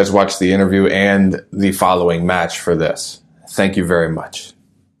hope you guys watch the interview and the following match for this. Thank you very much.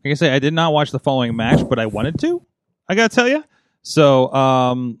 Like I say, I did not watch the following match, but I wanted to. I gotta tell you.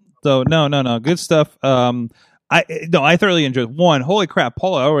 So, no, good stuff. I thoroughly enjoyed. One, holy crap,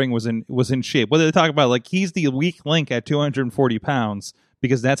 Paul Ellering was in shape. What did they talk about? Like, he's the weak link at 240 pounds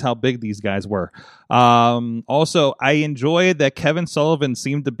because that's how big these guys were. Also, I enjoyed that Kevin Sullivan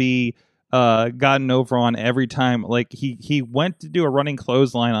seemed to be gotten over on every time. Like, he went to do a running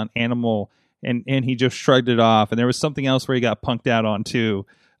clothesline on Animal, and he just shrugged it off. And there was something else where he got punked out on too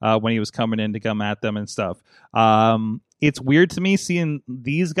when he was coming in to come at them and stuff. It's weird to me seeing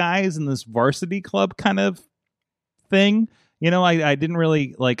these guys in this Varsity Club kind of thing. I didn't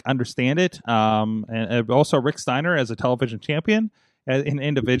really understand it. And also Rick Steiner as a television champion, as an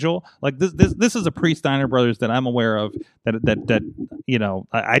individual. Like this is a pre-Steiner Brothers that I'm aware of. That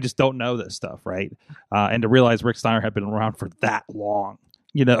I just don't know this stuff, right? And to realize Rick Steiner had been around for that long,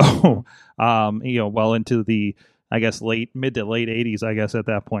 well into the mid to late 80s, I guess at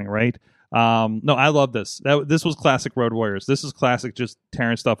that point, right? No, I love this. This was classic Road Warriors. This is classic just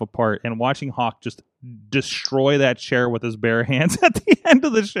tearing stuff apart and watching Hawk just destroy that chair with his bare hands at the end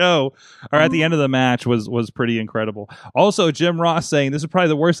of the show or at the end of the match was pretty incredible. Also, Jim Ross saying, this is probably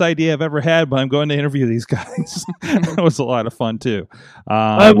the worst idea I've ever had, but I'm going to interview these guys. That was a lot of fun too.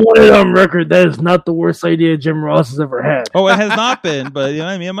 I want it on record. That is not the worst idea Jim Ross has ever had. Oh, it has not been, but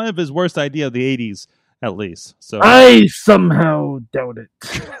it might have been his worst idea of the 80s. At least, so I somehow doubt it.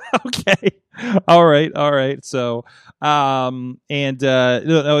 Okay, all right. So, and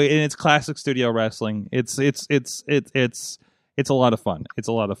it's classic studio wrestling. It's a lot of fun. It's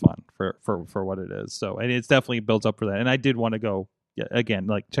a lot of fun for what it is. So, and it's definitely builds up for that. And I did want to go again,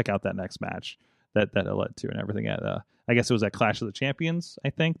 check out that next match that it led to and everything at. I guess it was at Clash of the Champions. I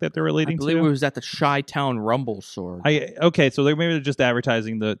think that they're relating to. I believe it was at the Chi-Town Rumble, Sorg. Okay, so maybe they're just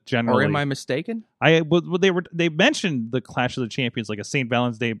advertising the general. Or am I mistaken? They mentioned the Clash of the Champions, like a St.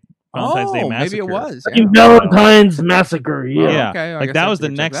 Valentine's Day Massacre. Maybe it was. Yeah. Valentine's Massacre. Yeah. Okay, that was the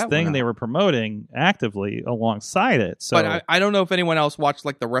next thing they were promoting actively alongside it. So, but I don't know if anyone else watched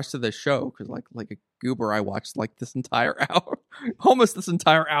the rest of the show because like a goober, I watched this entire hour, almost this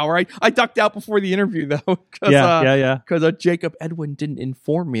entire hour. I ducked out before the interview though. Because Jacob Edwin didn't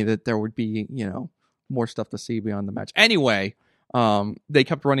inform me that there would be more stuff to see beyond the match. Anyway, they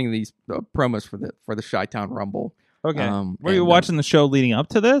kept running these promos for the Chi-Town Rumble. Okay. Were and, you watching the show leading up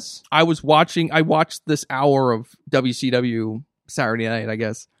to this? I watched this hour of WCW Saturday night, I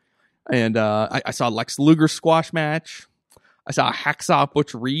guess. And I saw Lex Luger squash match. I saw a Hacksaw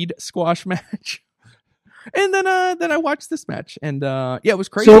Butch Reed squash match. And then I watched this match. And it was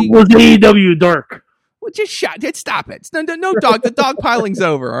crazy. So it was AEW Dark. Well, just stop it. No dog. The dog piling's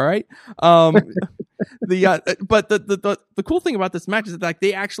over. All right. But the cool thing about this match is that like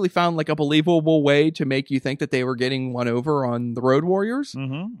they actually found like a believable way to make you think that they were getting one over on the Road Warriors.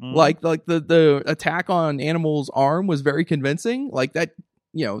 Like the attack on Animal's arm was very convincing. Like that,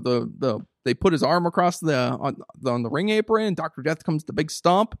 they put his arm across on the ring apron, and Dr. Death comes the big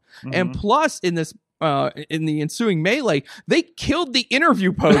stomp, and plus in this in the ensuing melee, they killed the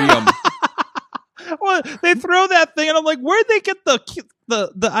interview podium. Well, they throw that thing, and I'm like, where'd they get the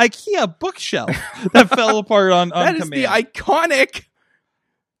IKEA bookshelf that fell apart on That is command? the iconic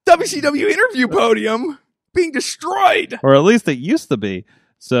WCW interview podium being destroyed. Or at least it used to be.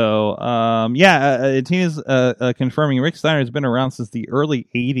 So, Tina's confirming Rick Steiner has been around since the early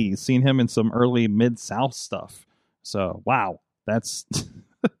 80s. Seen him in some early Mid-South stuff. So, wow. That's,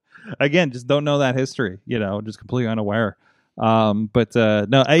 again, just don't know that history, just completely unaware.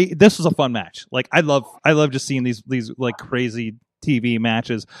 This was a fun match. Like, I love just seeing these like crazy TV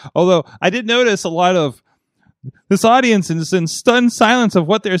matches. Although I did notice a lot of this audience is in stunned silence of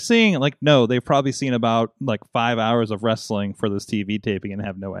what they're seeing. Like, no, they've probably seen about like 5 hours of wrestling for this TV taping and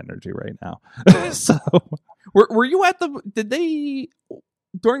have no energy right now. So, were you at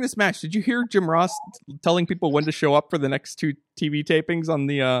during this match? Did you hear Jim Ross telling people when to show up for the next 2 TV tapings on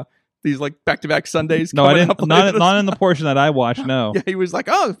the these like back-to-back Sundays? No, I didn't. Not in the portion that I watched. No. Yeah, he was like,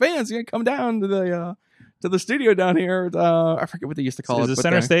 "Oh, fans, you come down to the studio down here." I forget what they used to call it. Is it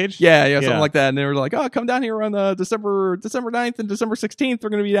center stage? Yeah, something like that. And they were like, "Oh, come down here on December 9th and December 16th.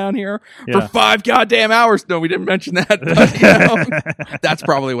 We're going to be down here for 5 goddamn hours." No, we didn't mention that. But, that's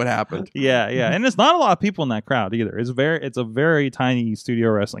probably what happened. Yeah, and there's not a lot of people in that crowd either. It's a very tiny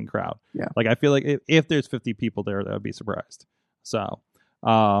studio wrestling crowd. Yeah, like I feel like if there's 50 people there, I would be surprised. So.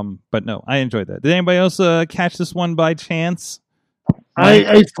 But no, I enjoyed that. Did anybody else catch this one by chance?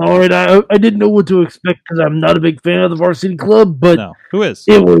 I saw it. I didn't know what to expect because I'm not a big fan of the Varsity Club, but no. Who is?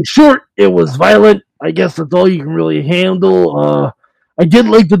 It was short. It was violent. I guess that's all you can really handle. I did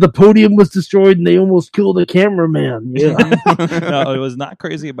like that the podium was destroyed and they almost killed the cameraman. Yeah. No, it was not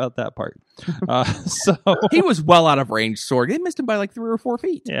crazy about that part. So he was well out of range. Sorg, they missed him by like 3 or 4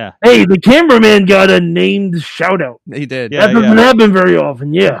 feet. Yeah. Hey, the cameraman got a named shout out. He did. That doesn't happen very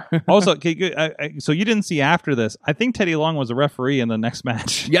often. Yeah. Also, okay, good. So you didn't see after this. I think Teddy Long was a referee in the next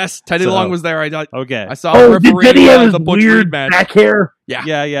match. Yes, Teddy Long was there. Okay. I saw a referee did Teddy have his the Butch weird Reed match. back hair?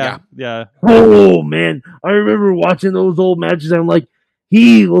 Yeah. Oh man, I remember watching those old matches. And I'm like,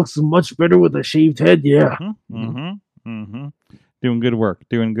 he looks much better with a shaved head. Yeah. Doing good work.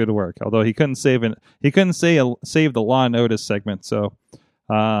 Although he couldn't save the Law and Otis segment. So,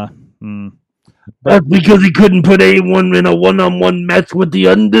 that's because he couldn't put anyone in a one-on-one match with the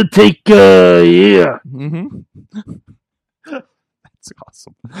Undertaker. Yeah. That's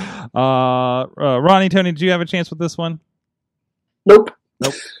awesome. Ronnie, Tony, did you have a chance with this one? Nope.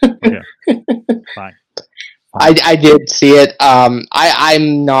 Okay. Fine. I did see it.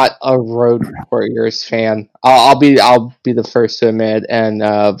 I'm not a Road Warriors fan. I'll be the first to admit. And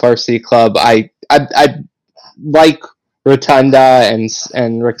Varsity Club, I like Rotunda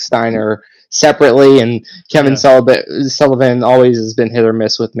and Rick Steiner separately, and Kevin Sullivan always has been hit or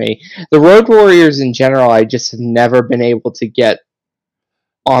miss with me. The Road Warriors in general, I just have never been able to get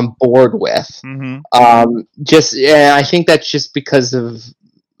on board with. I think that's just because of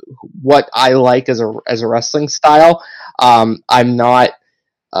what I like as a wrestling style. I'm not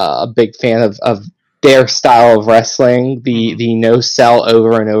a big fan of their style of wrestling, the no sell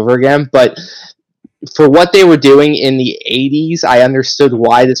over and over again. But for what they were doing in the 80s, I understood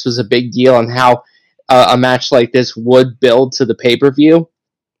why this was a big deal and how a match like this would build to the pay-per-view.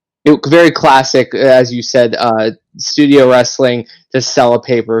 It was very classic, as you said, studio wrestling to sell a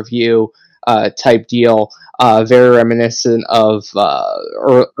pay-per-view type deal. Very reminiscent of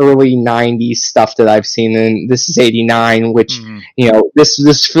early 90s stuff that I've seen. And this is 89, which,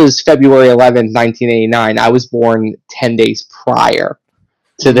 this was February 11th, 1989. I was born 10 days prior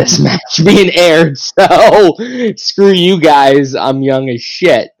to this match being aired. So screw you guys. I'm young as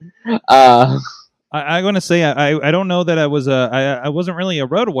shit. I'm going to say I don't know that I wasn't really a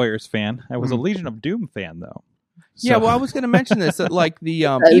Road Warriors fan. I was a Legion of Doom fan, though. Yeah, well, I was going to mention this that like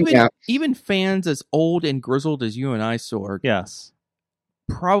the even fans as old and grizzled as you and I, Sorg, yes,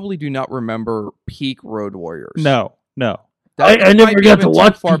 probably do not remember peak Road Warriors. No. I never might be got to even too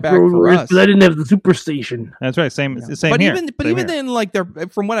watch far Peak back Road for Warriors us. because I didn't have the Superstation. That's right. Same here. But Same even here. then, like they're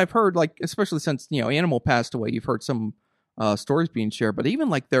from what I've heard, like especially since Animal passed away, you've heard some stories being shared. But even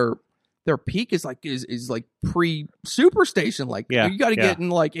like their peak is like pre Superstation. Like you got to get in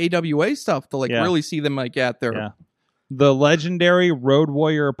like AWA stuff to like really see them like at their. Yeah. The legendary Road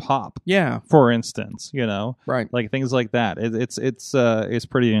Warrior pop, for instance, right, like things like that. It's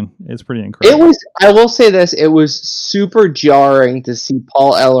pretty incredible. It was. I will say this: it was super jarring to see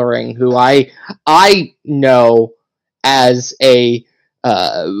Paul Ellering, who I know as a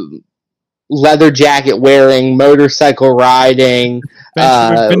leather jacket wearing, motorcycle riding,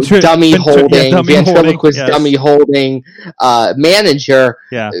 dummy holding, ventriloquist dummy holding manager,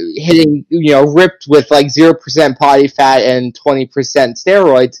 hitting, ripped with like 0% body fat and 20%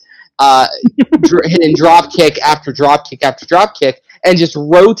 steroids, hitting drop kick after drop kick after drop kick, and just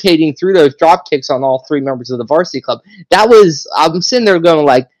rotating through those drop kicks on all three members of the varsity club. I'm sitting there going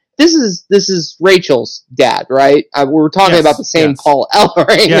like, this is Rachel's dad, right? We're talking about the same Paul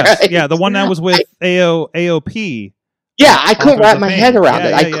Ellering, right? Yeah, the one that was with AOP. Yeah, I couldn't wrap my head around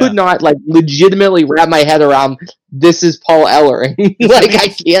it. I could not like legitimately wrap my head around this is Paul Ellering. Like I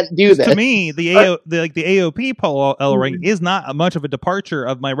can't do this. To me, the AOP Paul Ellering is not much of a departure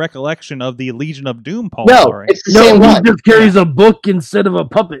of my recollection of the Legion of Doom Paul Ellering. It's the same one. He just carries a book instead of a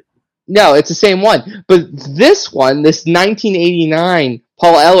puppet. No, it's the same one. But this one, this 1989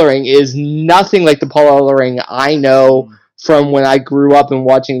 Paul Ellering, is nothing like the Paul Ellering I know from when I grew up and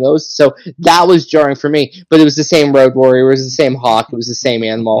watching those. So that was jarring for me. But it was the same Road Warrior. It was the same Hawk. It was the same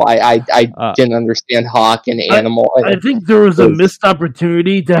Animal. I didn't understand Hawk and Animal. I think there was a missed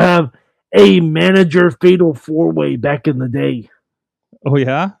opportunity to have a manager fatal four-way back in the day. Oh,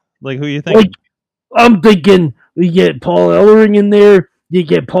 yeah? Like, who you thinking? Like, I'm thinking we get Paul Ellering in there, you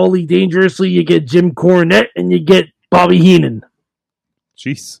get Paulie Dangerously, you get Jim Cornette, and you get Bobby Heenan.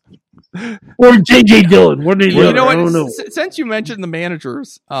 Jeez. Or J.J. Dillon. What did You know what? I don't know. Since you mentioned the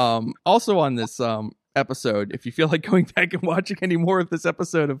managers, also on this episode, if you feel like going back and watching any more of this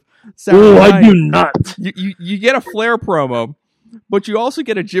episode of Saturday Night, I do not. You get a Flair promo, but you also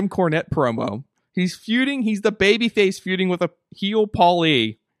get a Jim Cornette promo. He's the babyface feuding with a heel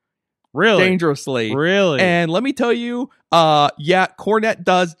Paulie. Really? Dangerously. Really? And let me tell you, Cornette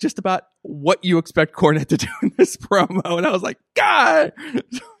does just about what you expect Cornette to do in this promo. And I was like, God!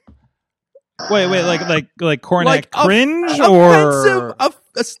 Wait, like Cornette Like cringe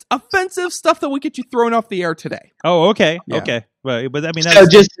offensive stuff that will get you thrown off the air today. Oh, okay. Yeah. Okay. But I mean, so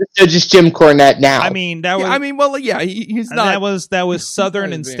just Jim Cornette now. I mean, that was. He's not. That was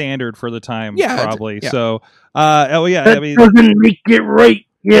Southern and standard for the time, probably. yeah. So, That I mean, doesn't make it right.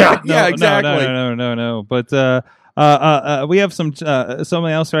 Yeah. Yeah, exactly. No. But we have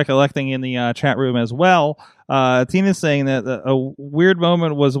someone else recollecting in the chat room as well. Tina's saying that a weird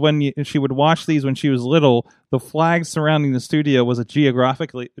moment was when she would watch these when she was little. The flag surrounding the studio was a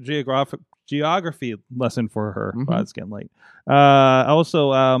geography lesson for her. Mm-hmm. It's getting late.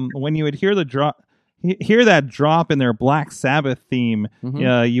 Also, when you would hear hear that drop in their Black Sabbath theme,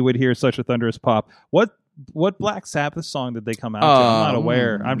 you would hear Such a Thunderous Pop. What Black Sabbath song did they come out to? I'm not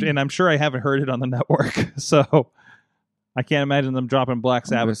aware. I'm sure I haven't heard it on the network, so I can't imagine them dropping Black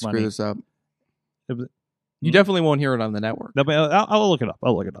Sabbath money. Screw this up. You definitely won't hear it on the network. No, but I'll look it up.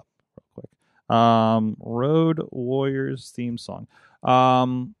 Real quick. Road Warriors theme song. I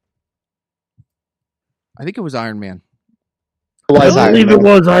think it was Iron Man. I believe it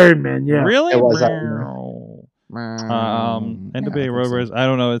was Iron Man. Yeah, really? It was Iron NWA Road Warriors. I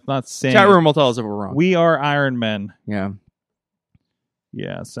don't know. It's not saying. Chat room will tell us if we're wrong. We are Iron Men. Yeah.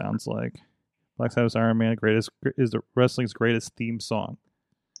 Yeah, sounds like Black Sabbath's Iron Man is the wrestling's greatest theme song.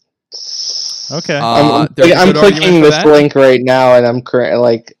 Okay. I'm clicking this link right now, and I'm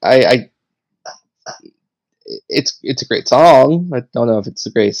correct. It's a great song. I don't know if it's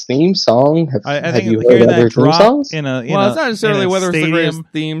the greatest theme song. I have think you heard other theme songs? It's not necessarily whether it's the greatest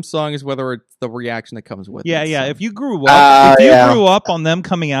theme song, is whether it's the reaction that comes with it. Yeah. If you grew up, grew up on them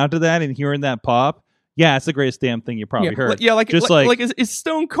coming out to that and hearing that pop, yeah, it's the greatest damn thing you probably heard. Yeah, is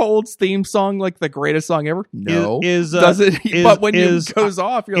Stone Cold's theme song like the greatest song ever? No. But when it goes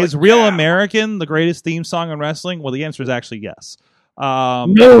off, you're is like, Real American the greatest theme song in wrestling? Well, the answer is actually yes.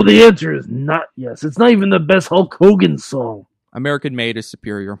 No, the answer is not yes. It's not even the best Hulk Hogan song. American Made is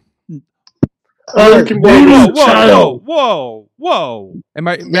superior. Whoa! Am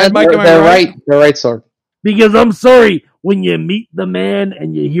I? They're right. They're right, Sorg. Because I'm sorry, when you meet the man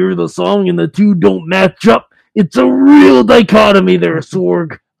and you hear the song and the two don't match up, it's a real dichotomy there,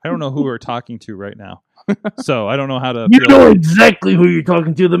 Sorg. I don't know who we're talking to right now, so I don't know how to. You know exactly who you're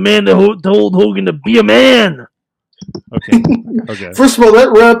talking to. The man that told Hogan to be a man. Okay. First of all,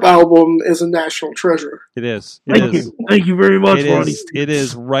 that rap album is a national treasure. It is. Thank you very much, Ronnie. It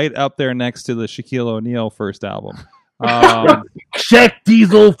is right up there next to the Shaquille O'Neal first album. Shaq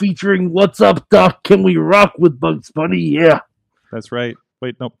Diesel featuring "What's Up, Doc? Can We Rock" with Bugs Bunny? Yeah, that's right.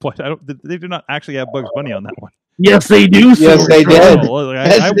 Wait, no, they do not actually have Bugs Bunny on that one. Yes, they do. Yes, they did.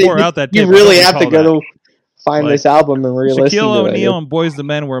 I wore out that tape. You really have to go to find this album and really listen to Shaquille it. O'Neal and Boys II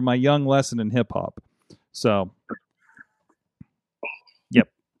Men were my young lesson in hip hop. So,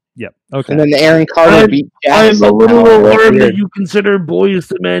 yep. Okay. And then Aaron Carter beat I am Jackson. a little Now, alarmed weird. that you consider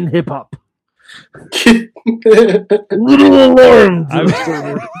Boys II Men hip hop. A little alarmed.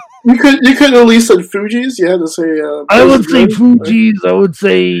 You couldn't at least say Fuji's. You had to say. I would say Fuji's. I would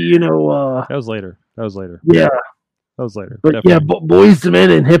say that was later. Yeah, that was later. But definitely. yeah, Boys II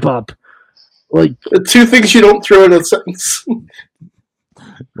Men and hip hop. Like two things you don't throw in a sentence.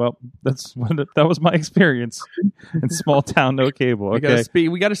 Well, that was my experience in small town, no cable. Okay,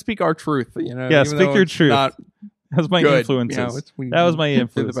 We got to speak our truth. Yeah, even speak though your it's truth. not that was my good. influences. We that was my do the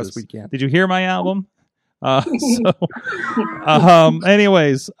influences. best we can. Did you hear my album?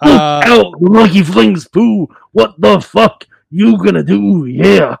 Anyways, out Lucky Flings Pooh. What the fuck you gonna do?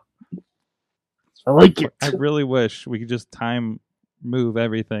 Yeah, I like it. I really wish we could just time move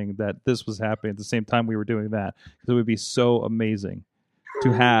everything that this was happening at the same time we were doing that, because it would be so amazing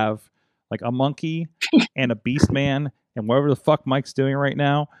to have like a monkey and a beast man and whatever the fuck Mike's doing right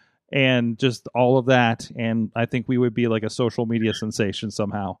now, and just all of that, and I think we would be like a social media sensation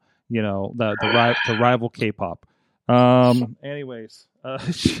somehow. You know, the rival K-pop. Anyways,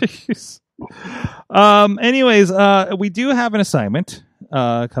 we do have an assignment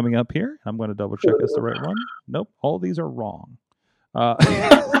coming up here. I'm going to double check it's the right one. Nope, all these are wrong.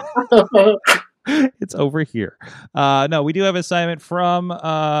 It's over here. No, we do have an assignment from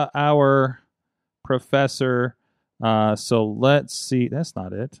our professor. So let's see. That's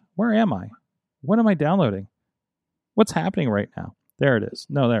not it. Where am I? What am I downloading? What's happening right now? There it is.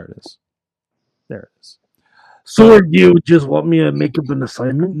 No, there it is. There it is. So you just want me to make up an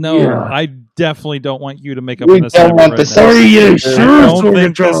assignment? No, Yeah. I definitely don't want you to make up We an don't assignment want right the now. Are you I sure, don't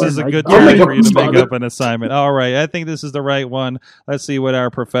think this Sorgatron? is a good I time don't for you to know. make up an assignment. All right, I think this is the right one. Let's see what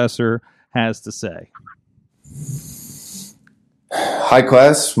our professor has to say. Hi,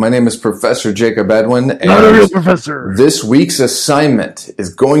 class. My name is Professor Jacob Edwin, Not a real and professor. this week's assignment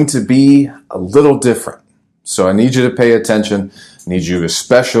is going to be a little different. So I need you to pay attention. I need you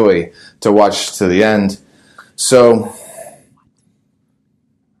especially to watch to the end. So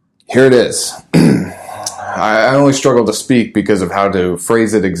here it is. I only struggle to speak because of how to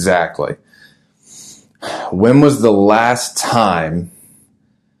phrase it exactly. When was the last time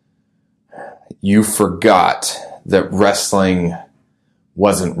you forgot that wrestling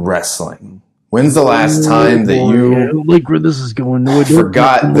wasn't wrestling? When's the last time that you I don't like where this is going. No, I don't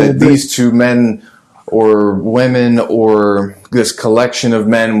forgot like that these two men or women or this collection of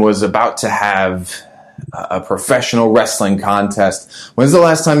men was about to have a professional wrestling contest? When's the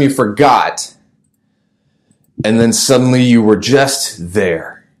last time you forgot and then suddenly you were just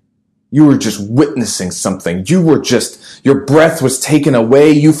there? You were just witnessing something. You were just, your breath was taken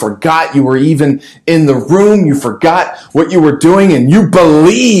away. You forgot you were even in the room. You forgot what you were doing and you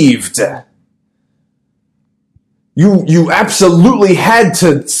believed. You absolutely had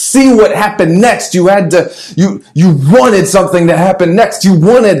to see what happened next. You had to, you wanted something to happen next. You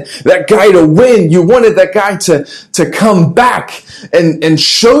wanted that guy to win. You wanted that guy to come back and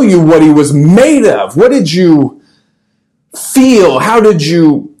show you what he was made of. What did you feel? How did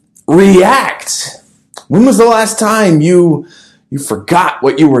you react? When was the last time you forgot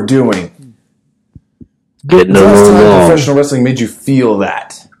what you were doing? Getting The last time along. professional wrestling made you feel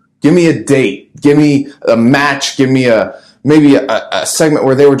that? Give me a date. Give me a match. Give me maybe a segment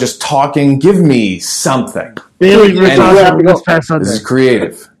where they were just talking. Give me something. Bailey And Rosado this past Sunday. this is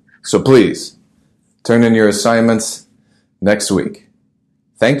creative. So please, turn in your assignments next week.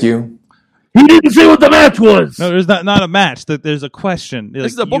 Thank you. He didn't say what the match was. No, there's not a match. There's a question.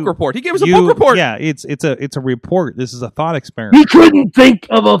 This is a book report. He gave us a book report. Yeah, it's a report. This is a thought experiment. He couldn't think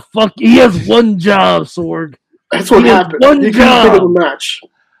of a fuck. He has one job, Sorg. That's what He has happened. one You couldn't think of job. a match.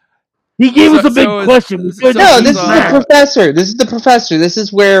 He gave us a big so is- question. We so couldn't No, This this is, is the professor. This is the professor. This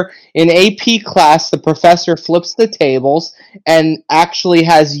is where in AP class the professor flips the tables and actually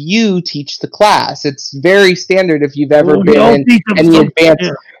has you teach the class. It's very standard if you've ever Well, we been all in teach them any something, advanced.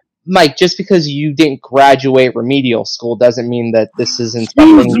 yeah. Mike, just because you didn't graduate remedial school doesn't mean that this isn't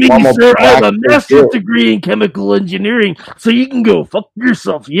Excuse something me, normal sir. I have a practice master's do. degree in chemical engineering, so you can go fuck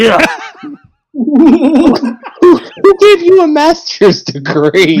yourself. Yeah. Who Who gave you a master's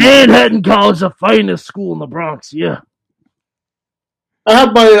degree? Manhattan College, the finest school in the Bronx. Yeah. I have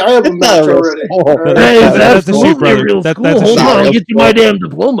a It's not match a real already. school. That is That's a shoot, absolutely a brother. real That's school. a Hold shoot. on, I'll get you my damn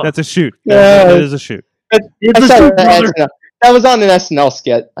diploma. That's a shoot. Yeah. That is a shoot. It's I a saw shoot, that brother. SNL. That was on an SNL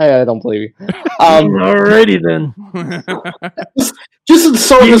skit. I don't believe you. Alrighty then. Just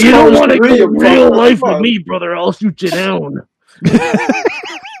insult You this don't college want to degree, go you real fucker. life Come with on. me, brother. I'll shoot you down.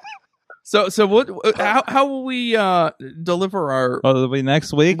 So what? How will we deliver our Oh, it'll be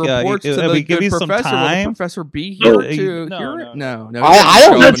next week. reports to we the give good you some professor? Will the time. professor be here No, to no, hear no, it? No. I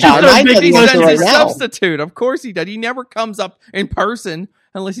don't He need doesn't time. show I up. can He answer sends right his now. substitute. Of course he does. He never comes up in person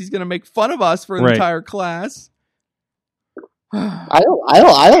unless he's going to make fun of us for the Right. entire class. I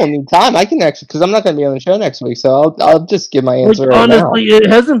don't need time. I can actually, because I'm not going to be on the show next week, so I'll just give my Like, answer right honestly, it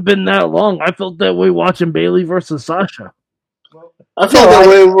hasn't been that long. I felt that way watching Bailey versus Sasha. I felt that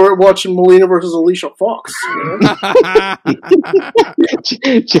way we're watching Melina versus Alicia Fox. You know? now.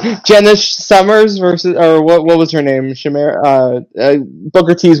 Jenna Summers versus, or what was her name?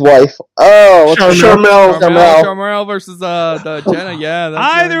 Booker T's wife. Oh, what's her name? Charmel. Charmel versus the Jenna. Yeah.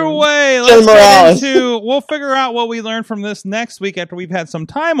 That's Either right. way, Jen let's get Morales. into. We'll figure out what we learned from this next week after we've had some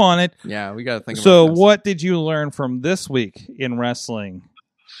time on it. Yeah, we got to think. So, about this. what did you learn from this week in wrestling,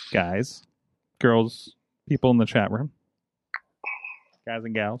 guys, girls, people in the chat room, guys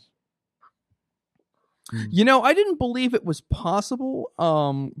and gals? You know, I didn't believe it was possible,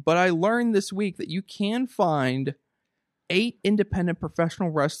 but I learned this week that you can find 8 independent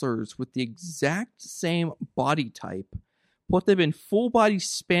professional wrestlers with the exact same body type, put them in full body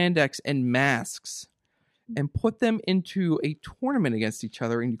spandex and masks, and put them into a tournament against each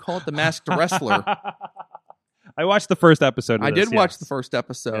other, and you call it the Masked Wrestler. I watched the first episode. Of I this, did watch yes. the first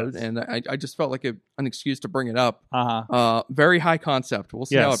episode, Yes. and I just felt like an excuse to bring it up. Uh-huh. Very high concept. We'll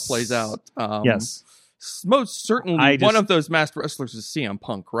see how it Yes. plays out. Yes. Most certainly, I just- one of those masked wrestlers is CM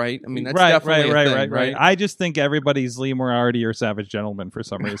Punk, right? I mean, that's right, definitely a thing, right. I just think everybody's Lee Moriarty or Savage Gentleman for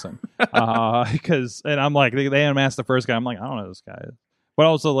some reason. Because, and I'm like, they unmasked the first guy. I'm like, I don't know this guy. But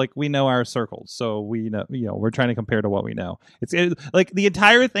also, like, we know our circles, so we know, we're trying to compare to what we know. It's like the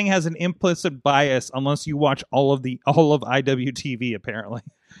entire thing has an implicit bias unless you watch all of IWTV, apparently.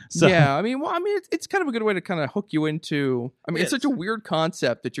 So, Yeah, I mean, it's kind of a good way to kind of hook you into. I mean, it's such a weird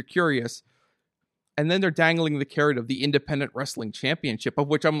concept that you're curious, and then they're dangling the carrot of the Independent Wrestling Championship, of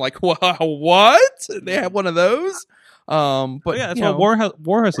which I'm like, wow, what? They have one of those? But yeah, that's you why know-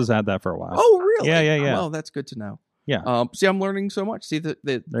 Warhorse has had that for a while. Oh, really? Yeah. Well, that's good to know. Yeah. See, I'm learning so much. See that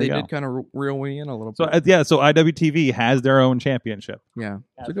they you go. did kind of reel me in a little So bit. so IWTV has their own championship Yeah.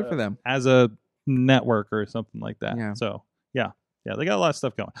 So good for them. as a network or something like that. Yeah. So yeah, they got a lot of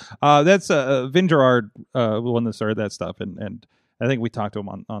stuff going. That's Vin Gerard, one that started that stuff, and I think we talked to him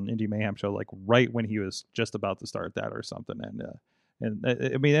on Indie Mayhem show, like right when he was just about to start that or something. And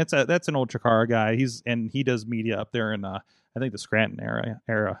I mean that's an old Chikara guy. He does media up there in I think the Scranton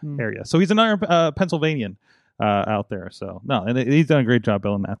area. So he's another Pennsylvanian out there. So no, and he's done a great job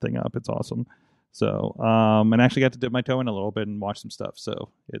building that thing up. It's awesome. So and actually got to dip my toe in a little bit and watch some stuff. So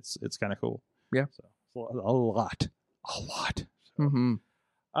it's kind of cool. Yeah. So a lot. Mm-hmm.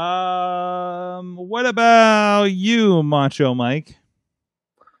 What about you, Macho Mike?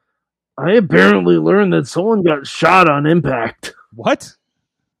 I apparently learned that someone got shot on Impact. What?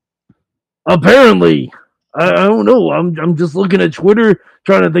 Apparently. I don't know. I'm just looking at Twitter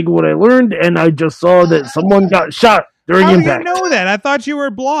trying to think of what I learned, and I just saw that someone got shot during How do you Impact. know that? I thought you were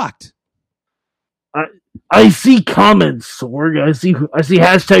blocked. I see comments, Sorg. I see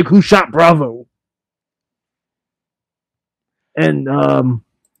hashtag Who Shot Bravo. And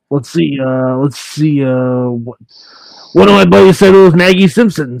let's see. What of my buddies said it was Maggie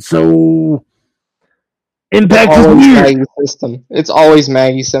Simpson. So Impact is Always weird. Maggie System. It's always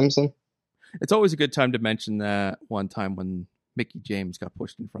Maggie Simpson. It's always a good time to mention that one time when Mickey James got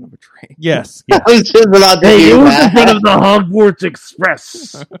pushed in front of a train. Yes. I was just about to Hey, it do was in that. front of the Hogwarts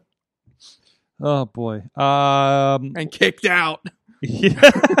Express. Oh boy. And kicked out. Yeah.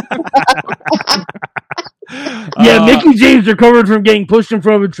 Yeah, Mickey James recovered from getting pushed in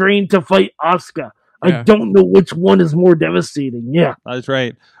front of a train to fight Asuka. Yeah. I don't know which one is more devastating. Yeah. That's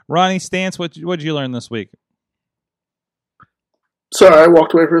right. Ronnie Stance, what did you learn this week? Sorry, I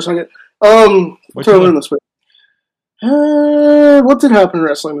walked away for a second. What What did I you learn learn? this week? What did happen in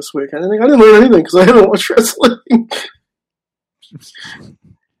wrestling this week? I didn't learn anything because I haven't watched wrestling.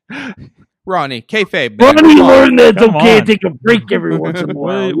 Ronnie, kayfabe, man. Ronnie Come on. learned that it's Come okay on. to take a break every once in a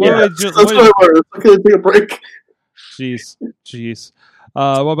while. What Yeah. did you- That's what I learned. It's okay to take a break. Jeez.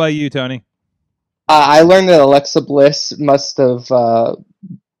 What about you, Tony? I learned that Alexa Bliss must have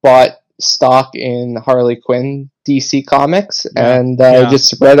bought stock in Harley Quinn DC Comics, Yeah. and Yeah.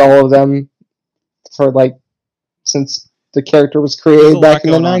 just read all of them for since the character was There's a created lot back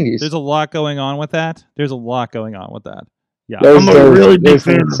in the going on. 90s. There's a lot going on with that. Yeah. There's- I'm a there's- really big there's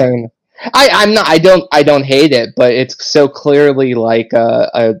fan of it. insane. I'm not. I don't hate it, but it's so clearly like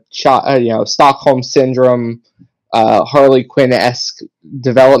a Stockholm syndrome, Harley Quinn-esque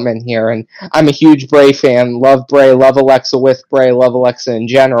development here. And I'm a huge Bray fan. Love Bray. Love Alexa with Bray. Love Alexa in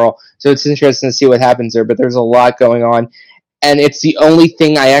general. So it's interesting to see what happens there. But there's a lot going on, and it's the only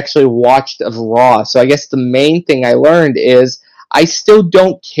thing I actually watched of Raw. So I guess the main thing I learned is I still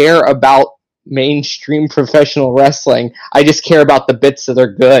don't care about mainstream professional wrestling. I just care about the bits that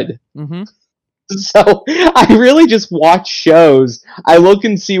are good. Mm-hmm. So I really just watch shows. I look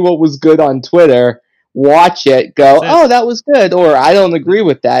and see what was good on Twitter, watch it, go, That's it. oh, that was good, or I don't agree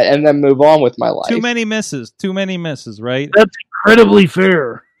with that, and then move on with my life. Too many misses, right? That's incredibly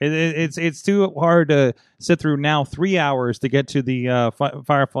fair. It's too hard to sit through now 3 hours to get to the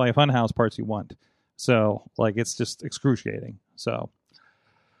Firefly Funhouse parts you want. So it's just excruciating. So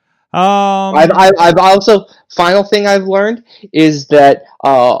I've also, final thing I've learned is that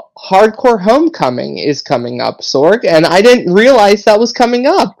Hardcore Homecoming is coming up, Sorg, and I didn't realize that was coming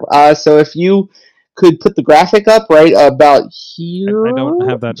up. So if you could put the graphic up right about here. I don't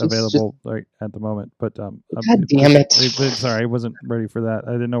have that Just- available right at the moment, but God damn it. sorry, I wasn't ready for that.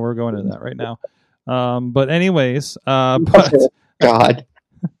 I didn't know we were going into that right now. But anyways, but God.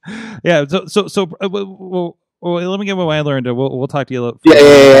 yeah. Well, let me get what I learned. We'll talk to you.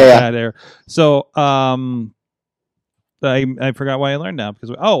 Yeah. There. So, I forgot why I learned now because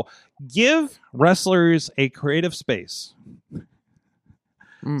give wrestlers a creative space,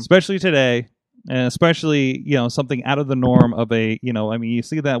 especially today, and especially something out of the norm of a you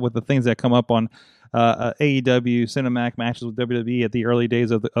see that with the things that come up on AEW Cinematic matches with WWE at the early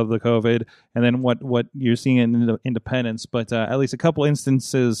days of the COVID, and then what you're seeing in independence, but at least a couple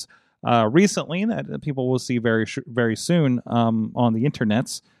instances. Recently, that people will see very soon on the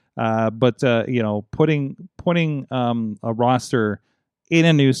internets. But putting a roster in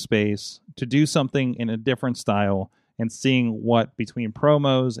a new space to do something in a different style and seeing what between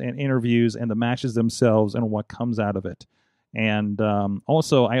promos and interviews and the matches themselves and what comes out of it. And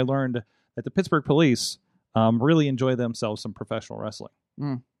also, I learned that the Pittsburgh Police really enjoy themselves some professional wrestling.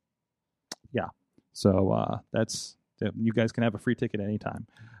 Mm. Yeah, so that's. You guys can have a free ticket anytime.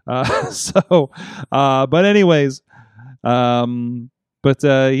 But anyways,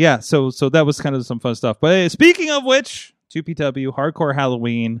 yeah. So that was kind of some fun stuff. But speaking of which, 2PW Hardcore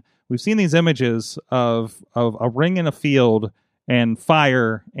Halloween. We've seen these images of a ring in a field and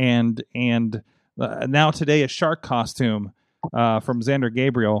fire and now today a shark costume from Xander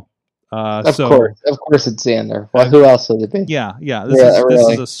Gabriel. Of course it's Xander. Well, who else would it be? Yeah. Really. This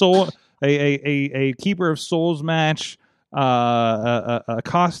is a soul. A Keeper of Souls match, a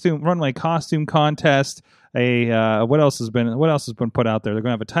runway costume contest. What else has been put out there? They're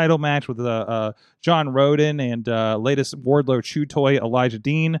going to have a title match with John Roden and latest Wardlow chew toy Elijah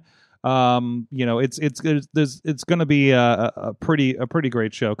Dean. It's going to be a pretty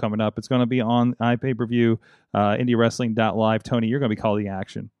great show coming up. It's going to be on iPay-per-view, IndieWrestling.live. Tony, you're going to be calling the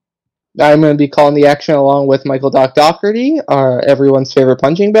action. I'm going to be calling the action along with Michael Doc Doherty, everyone's favorite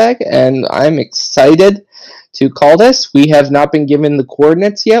punching bag, and I'm excited to call this. We have not been given the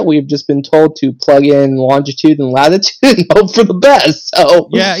coordinates yet. We've just been told to plug in longitude and latitude and hope for the best. So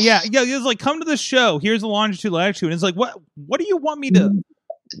yeah. It's like, come to the show. Here's the longitude, latitude. And it's like, what do you want me to?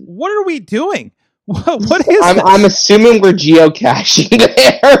 What are we doing? What is? I'm assuming we're geocaching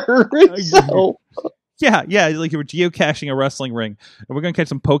there. So. Yeah, like you were geocaching a wrestling ring, and we're gonna catch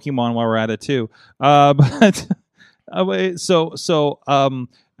some Pokemon while we're at it too.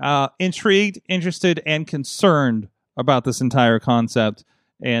 Intrigued, interested, and concerned about this entire concept,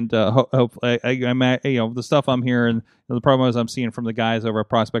 and hope the stuff I'm hearing, the promos I'm seeing from the guys over at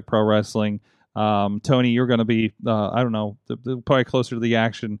Prospect Pro Wrestling. Tony, you're going to be, I don't know, probably closer to the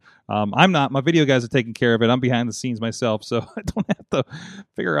action. I'm not. My video guys are taking care of it. I'm behind the scenes myself, so I don't have to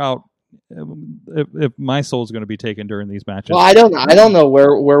figure out if my soul's going to be taken during these matches. Well, I don't know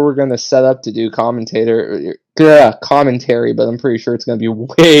where we're going to set up to do commentary, but I'm pretty sure it's going to be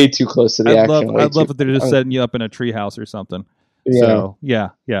way too close to the action. I'd love if they're just setting you up in a treehouse or something. Yeah. So,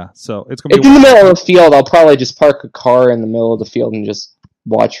 yeah. So it's going to be in the middle of the field. I'll probably just park a car in the middle of the field and just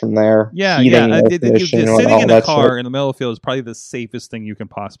watch from there. Yeah. Sitting in a car in the middle of the field is probably the safest thing you can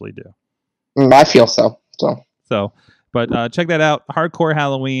possibly do. I feel so. But check that out. Hardcore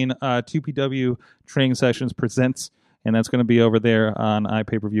Halloween, 2PW Training Sessions presents, and that's going to be over there on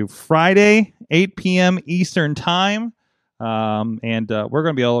iPay-per-view Friday, 8 p.m. Eastern Time. And we're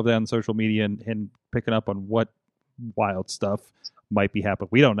going to be all over that on social media and picking up on what wild stuff might be happening.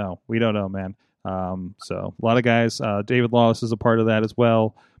 We don't know, man. So a lot of guys, David Lawless is a part of that as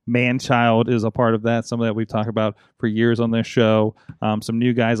well. Manchild is a part of that. Some of that we've talked about for years on this show. Some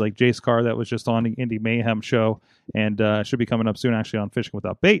new guys like Jace Carr that was just on the Indie Mayhem show and should be coming up soon actually on Fishing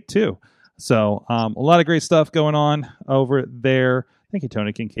Without Bait too. So a lot of great stuff going on over there. Thank you,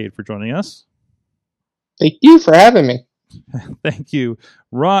 Tony Kincaid, for joining us. Thank you for having me. Thank you,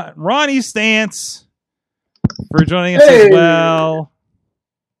 Ronnie Stance, for joining us as well.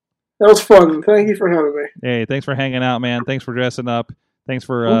 That was fun. Thank you for having me. Hey, thanks for hanging out, man. Thanks for dressing up. Thanks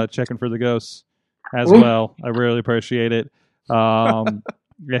for checking for the ghosts as well. I really appreciate it. And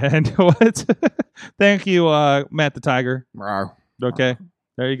what? Thank you, Matt the Tiger. Okay,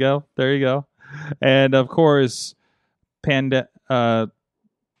 there you go. And of course, the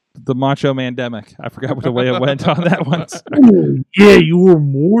Macho Mandemic. I forgot what the way it went on that one. Yeah, you were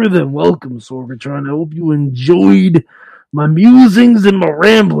more than welcome, Sorgatron. I hope you enjoyed my musings and my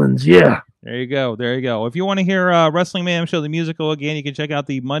ramblings. Yeah. There you go. If you want to hear Wrestling Mayhem Show, the musical again, you can check out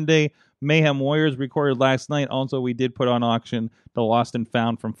the Monday Mayhem Warriors recorded last night. Also, we did put on auction the Lost and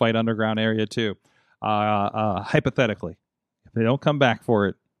Found from Fight Underground area too. Hypothetically, if they don't come back for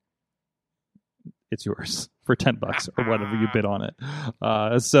it, it's yours for $10 or whatever you bid on it.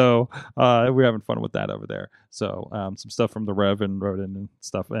 So we're having fun with that over there. So some stuff from the Rev and Rodin and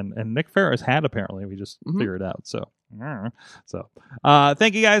stuff, and Nick Ferris had apparently. We just figured it out. So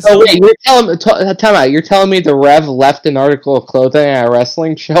thank you guys. Oh wait, you're telling me the Rev left an article of clothing at a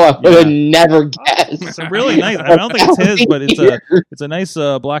wrestling show? I would have never guessed. It's a really nice. I don't think it's his, but it's a nice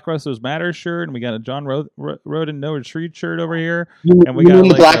Black Wrestlers Matter shirt, and we got a John Rodin No Retreat shirt over here, and we got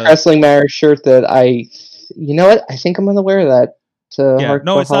the Black Wrestling Matter shirt that I. You know what? I think I'm gonna wear that.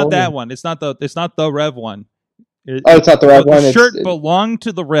 No, it's not that one. It's not the Rev one. It's not the Rev one. The shirt belonged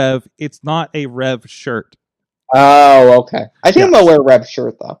to the Rev. It's not a Rev shirt. Oh, okay. I think I'm gonna wear a Rev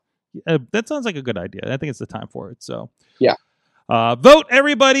shirt though. That sounds like a good idea. I think it's the time for it. So yeah, vote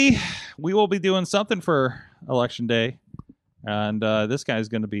everybody. We will be doing something for Election Day, and this guy's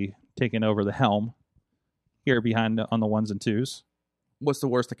going to be taking over the helm here behind on the ones and twos. What's the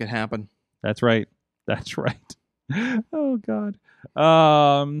worst that could happen? That's right. Oh God.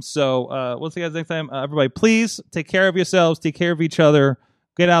 So we'll see you guys next time. Everybody, please take care of yourselves, take care of each other,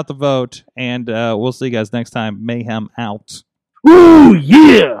 get out the vote, and we'll see you guys next time. Mayhem out. Ooh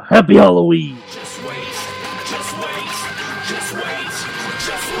yeah! Happy Halloween. Just wait. Wait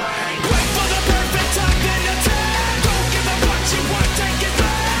for the perfect time, then attack. Don't give up what you want, take it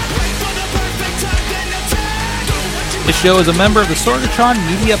back. Wait for the perfect time, then attack. Do what you This show is a member of the Sorgatron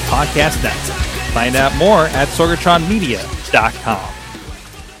Media Podcast Network. Find out more at sorgatronmedia.com.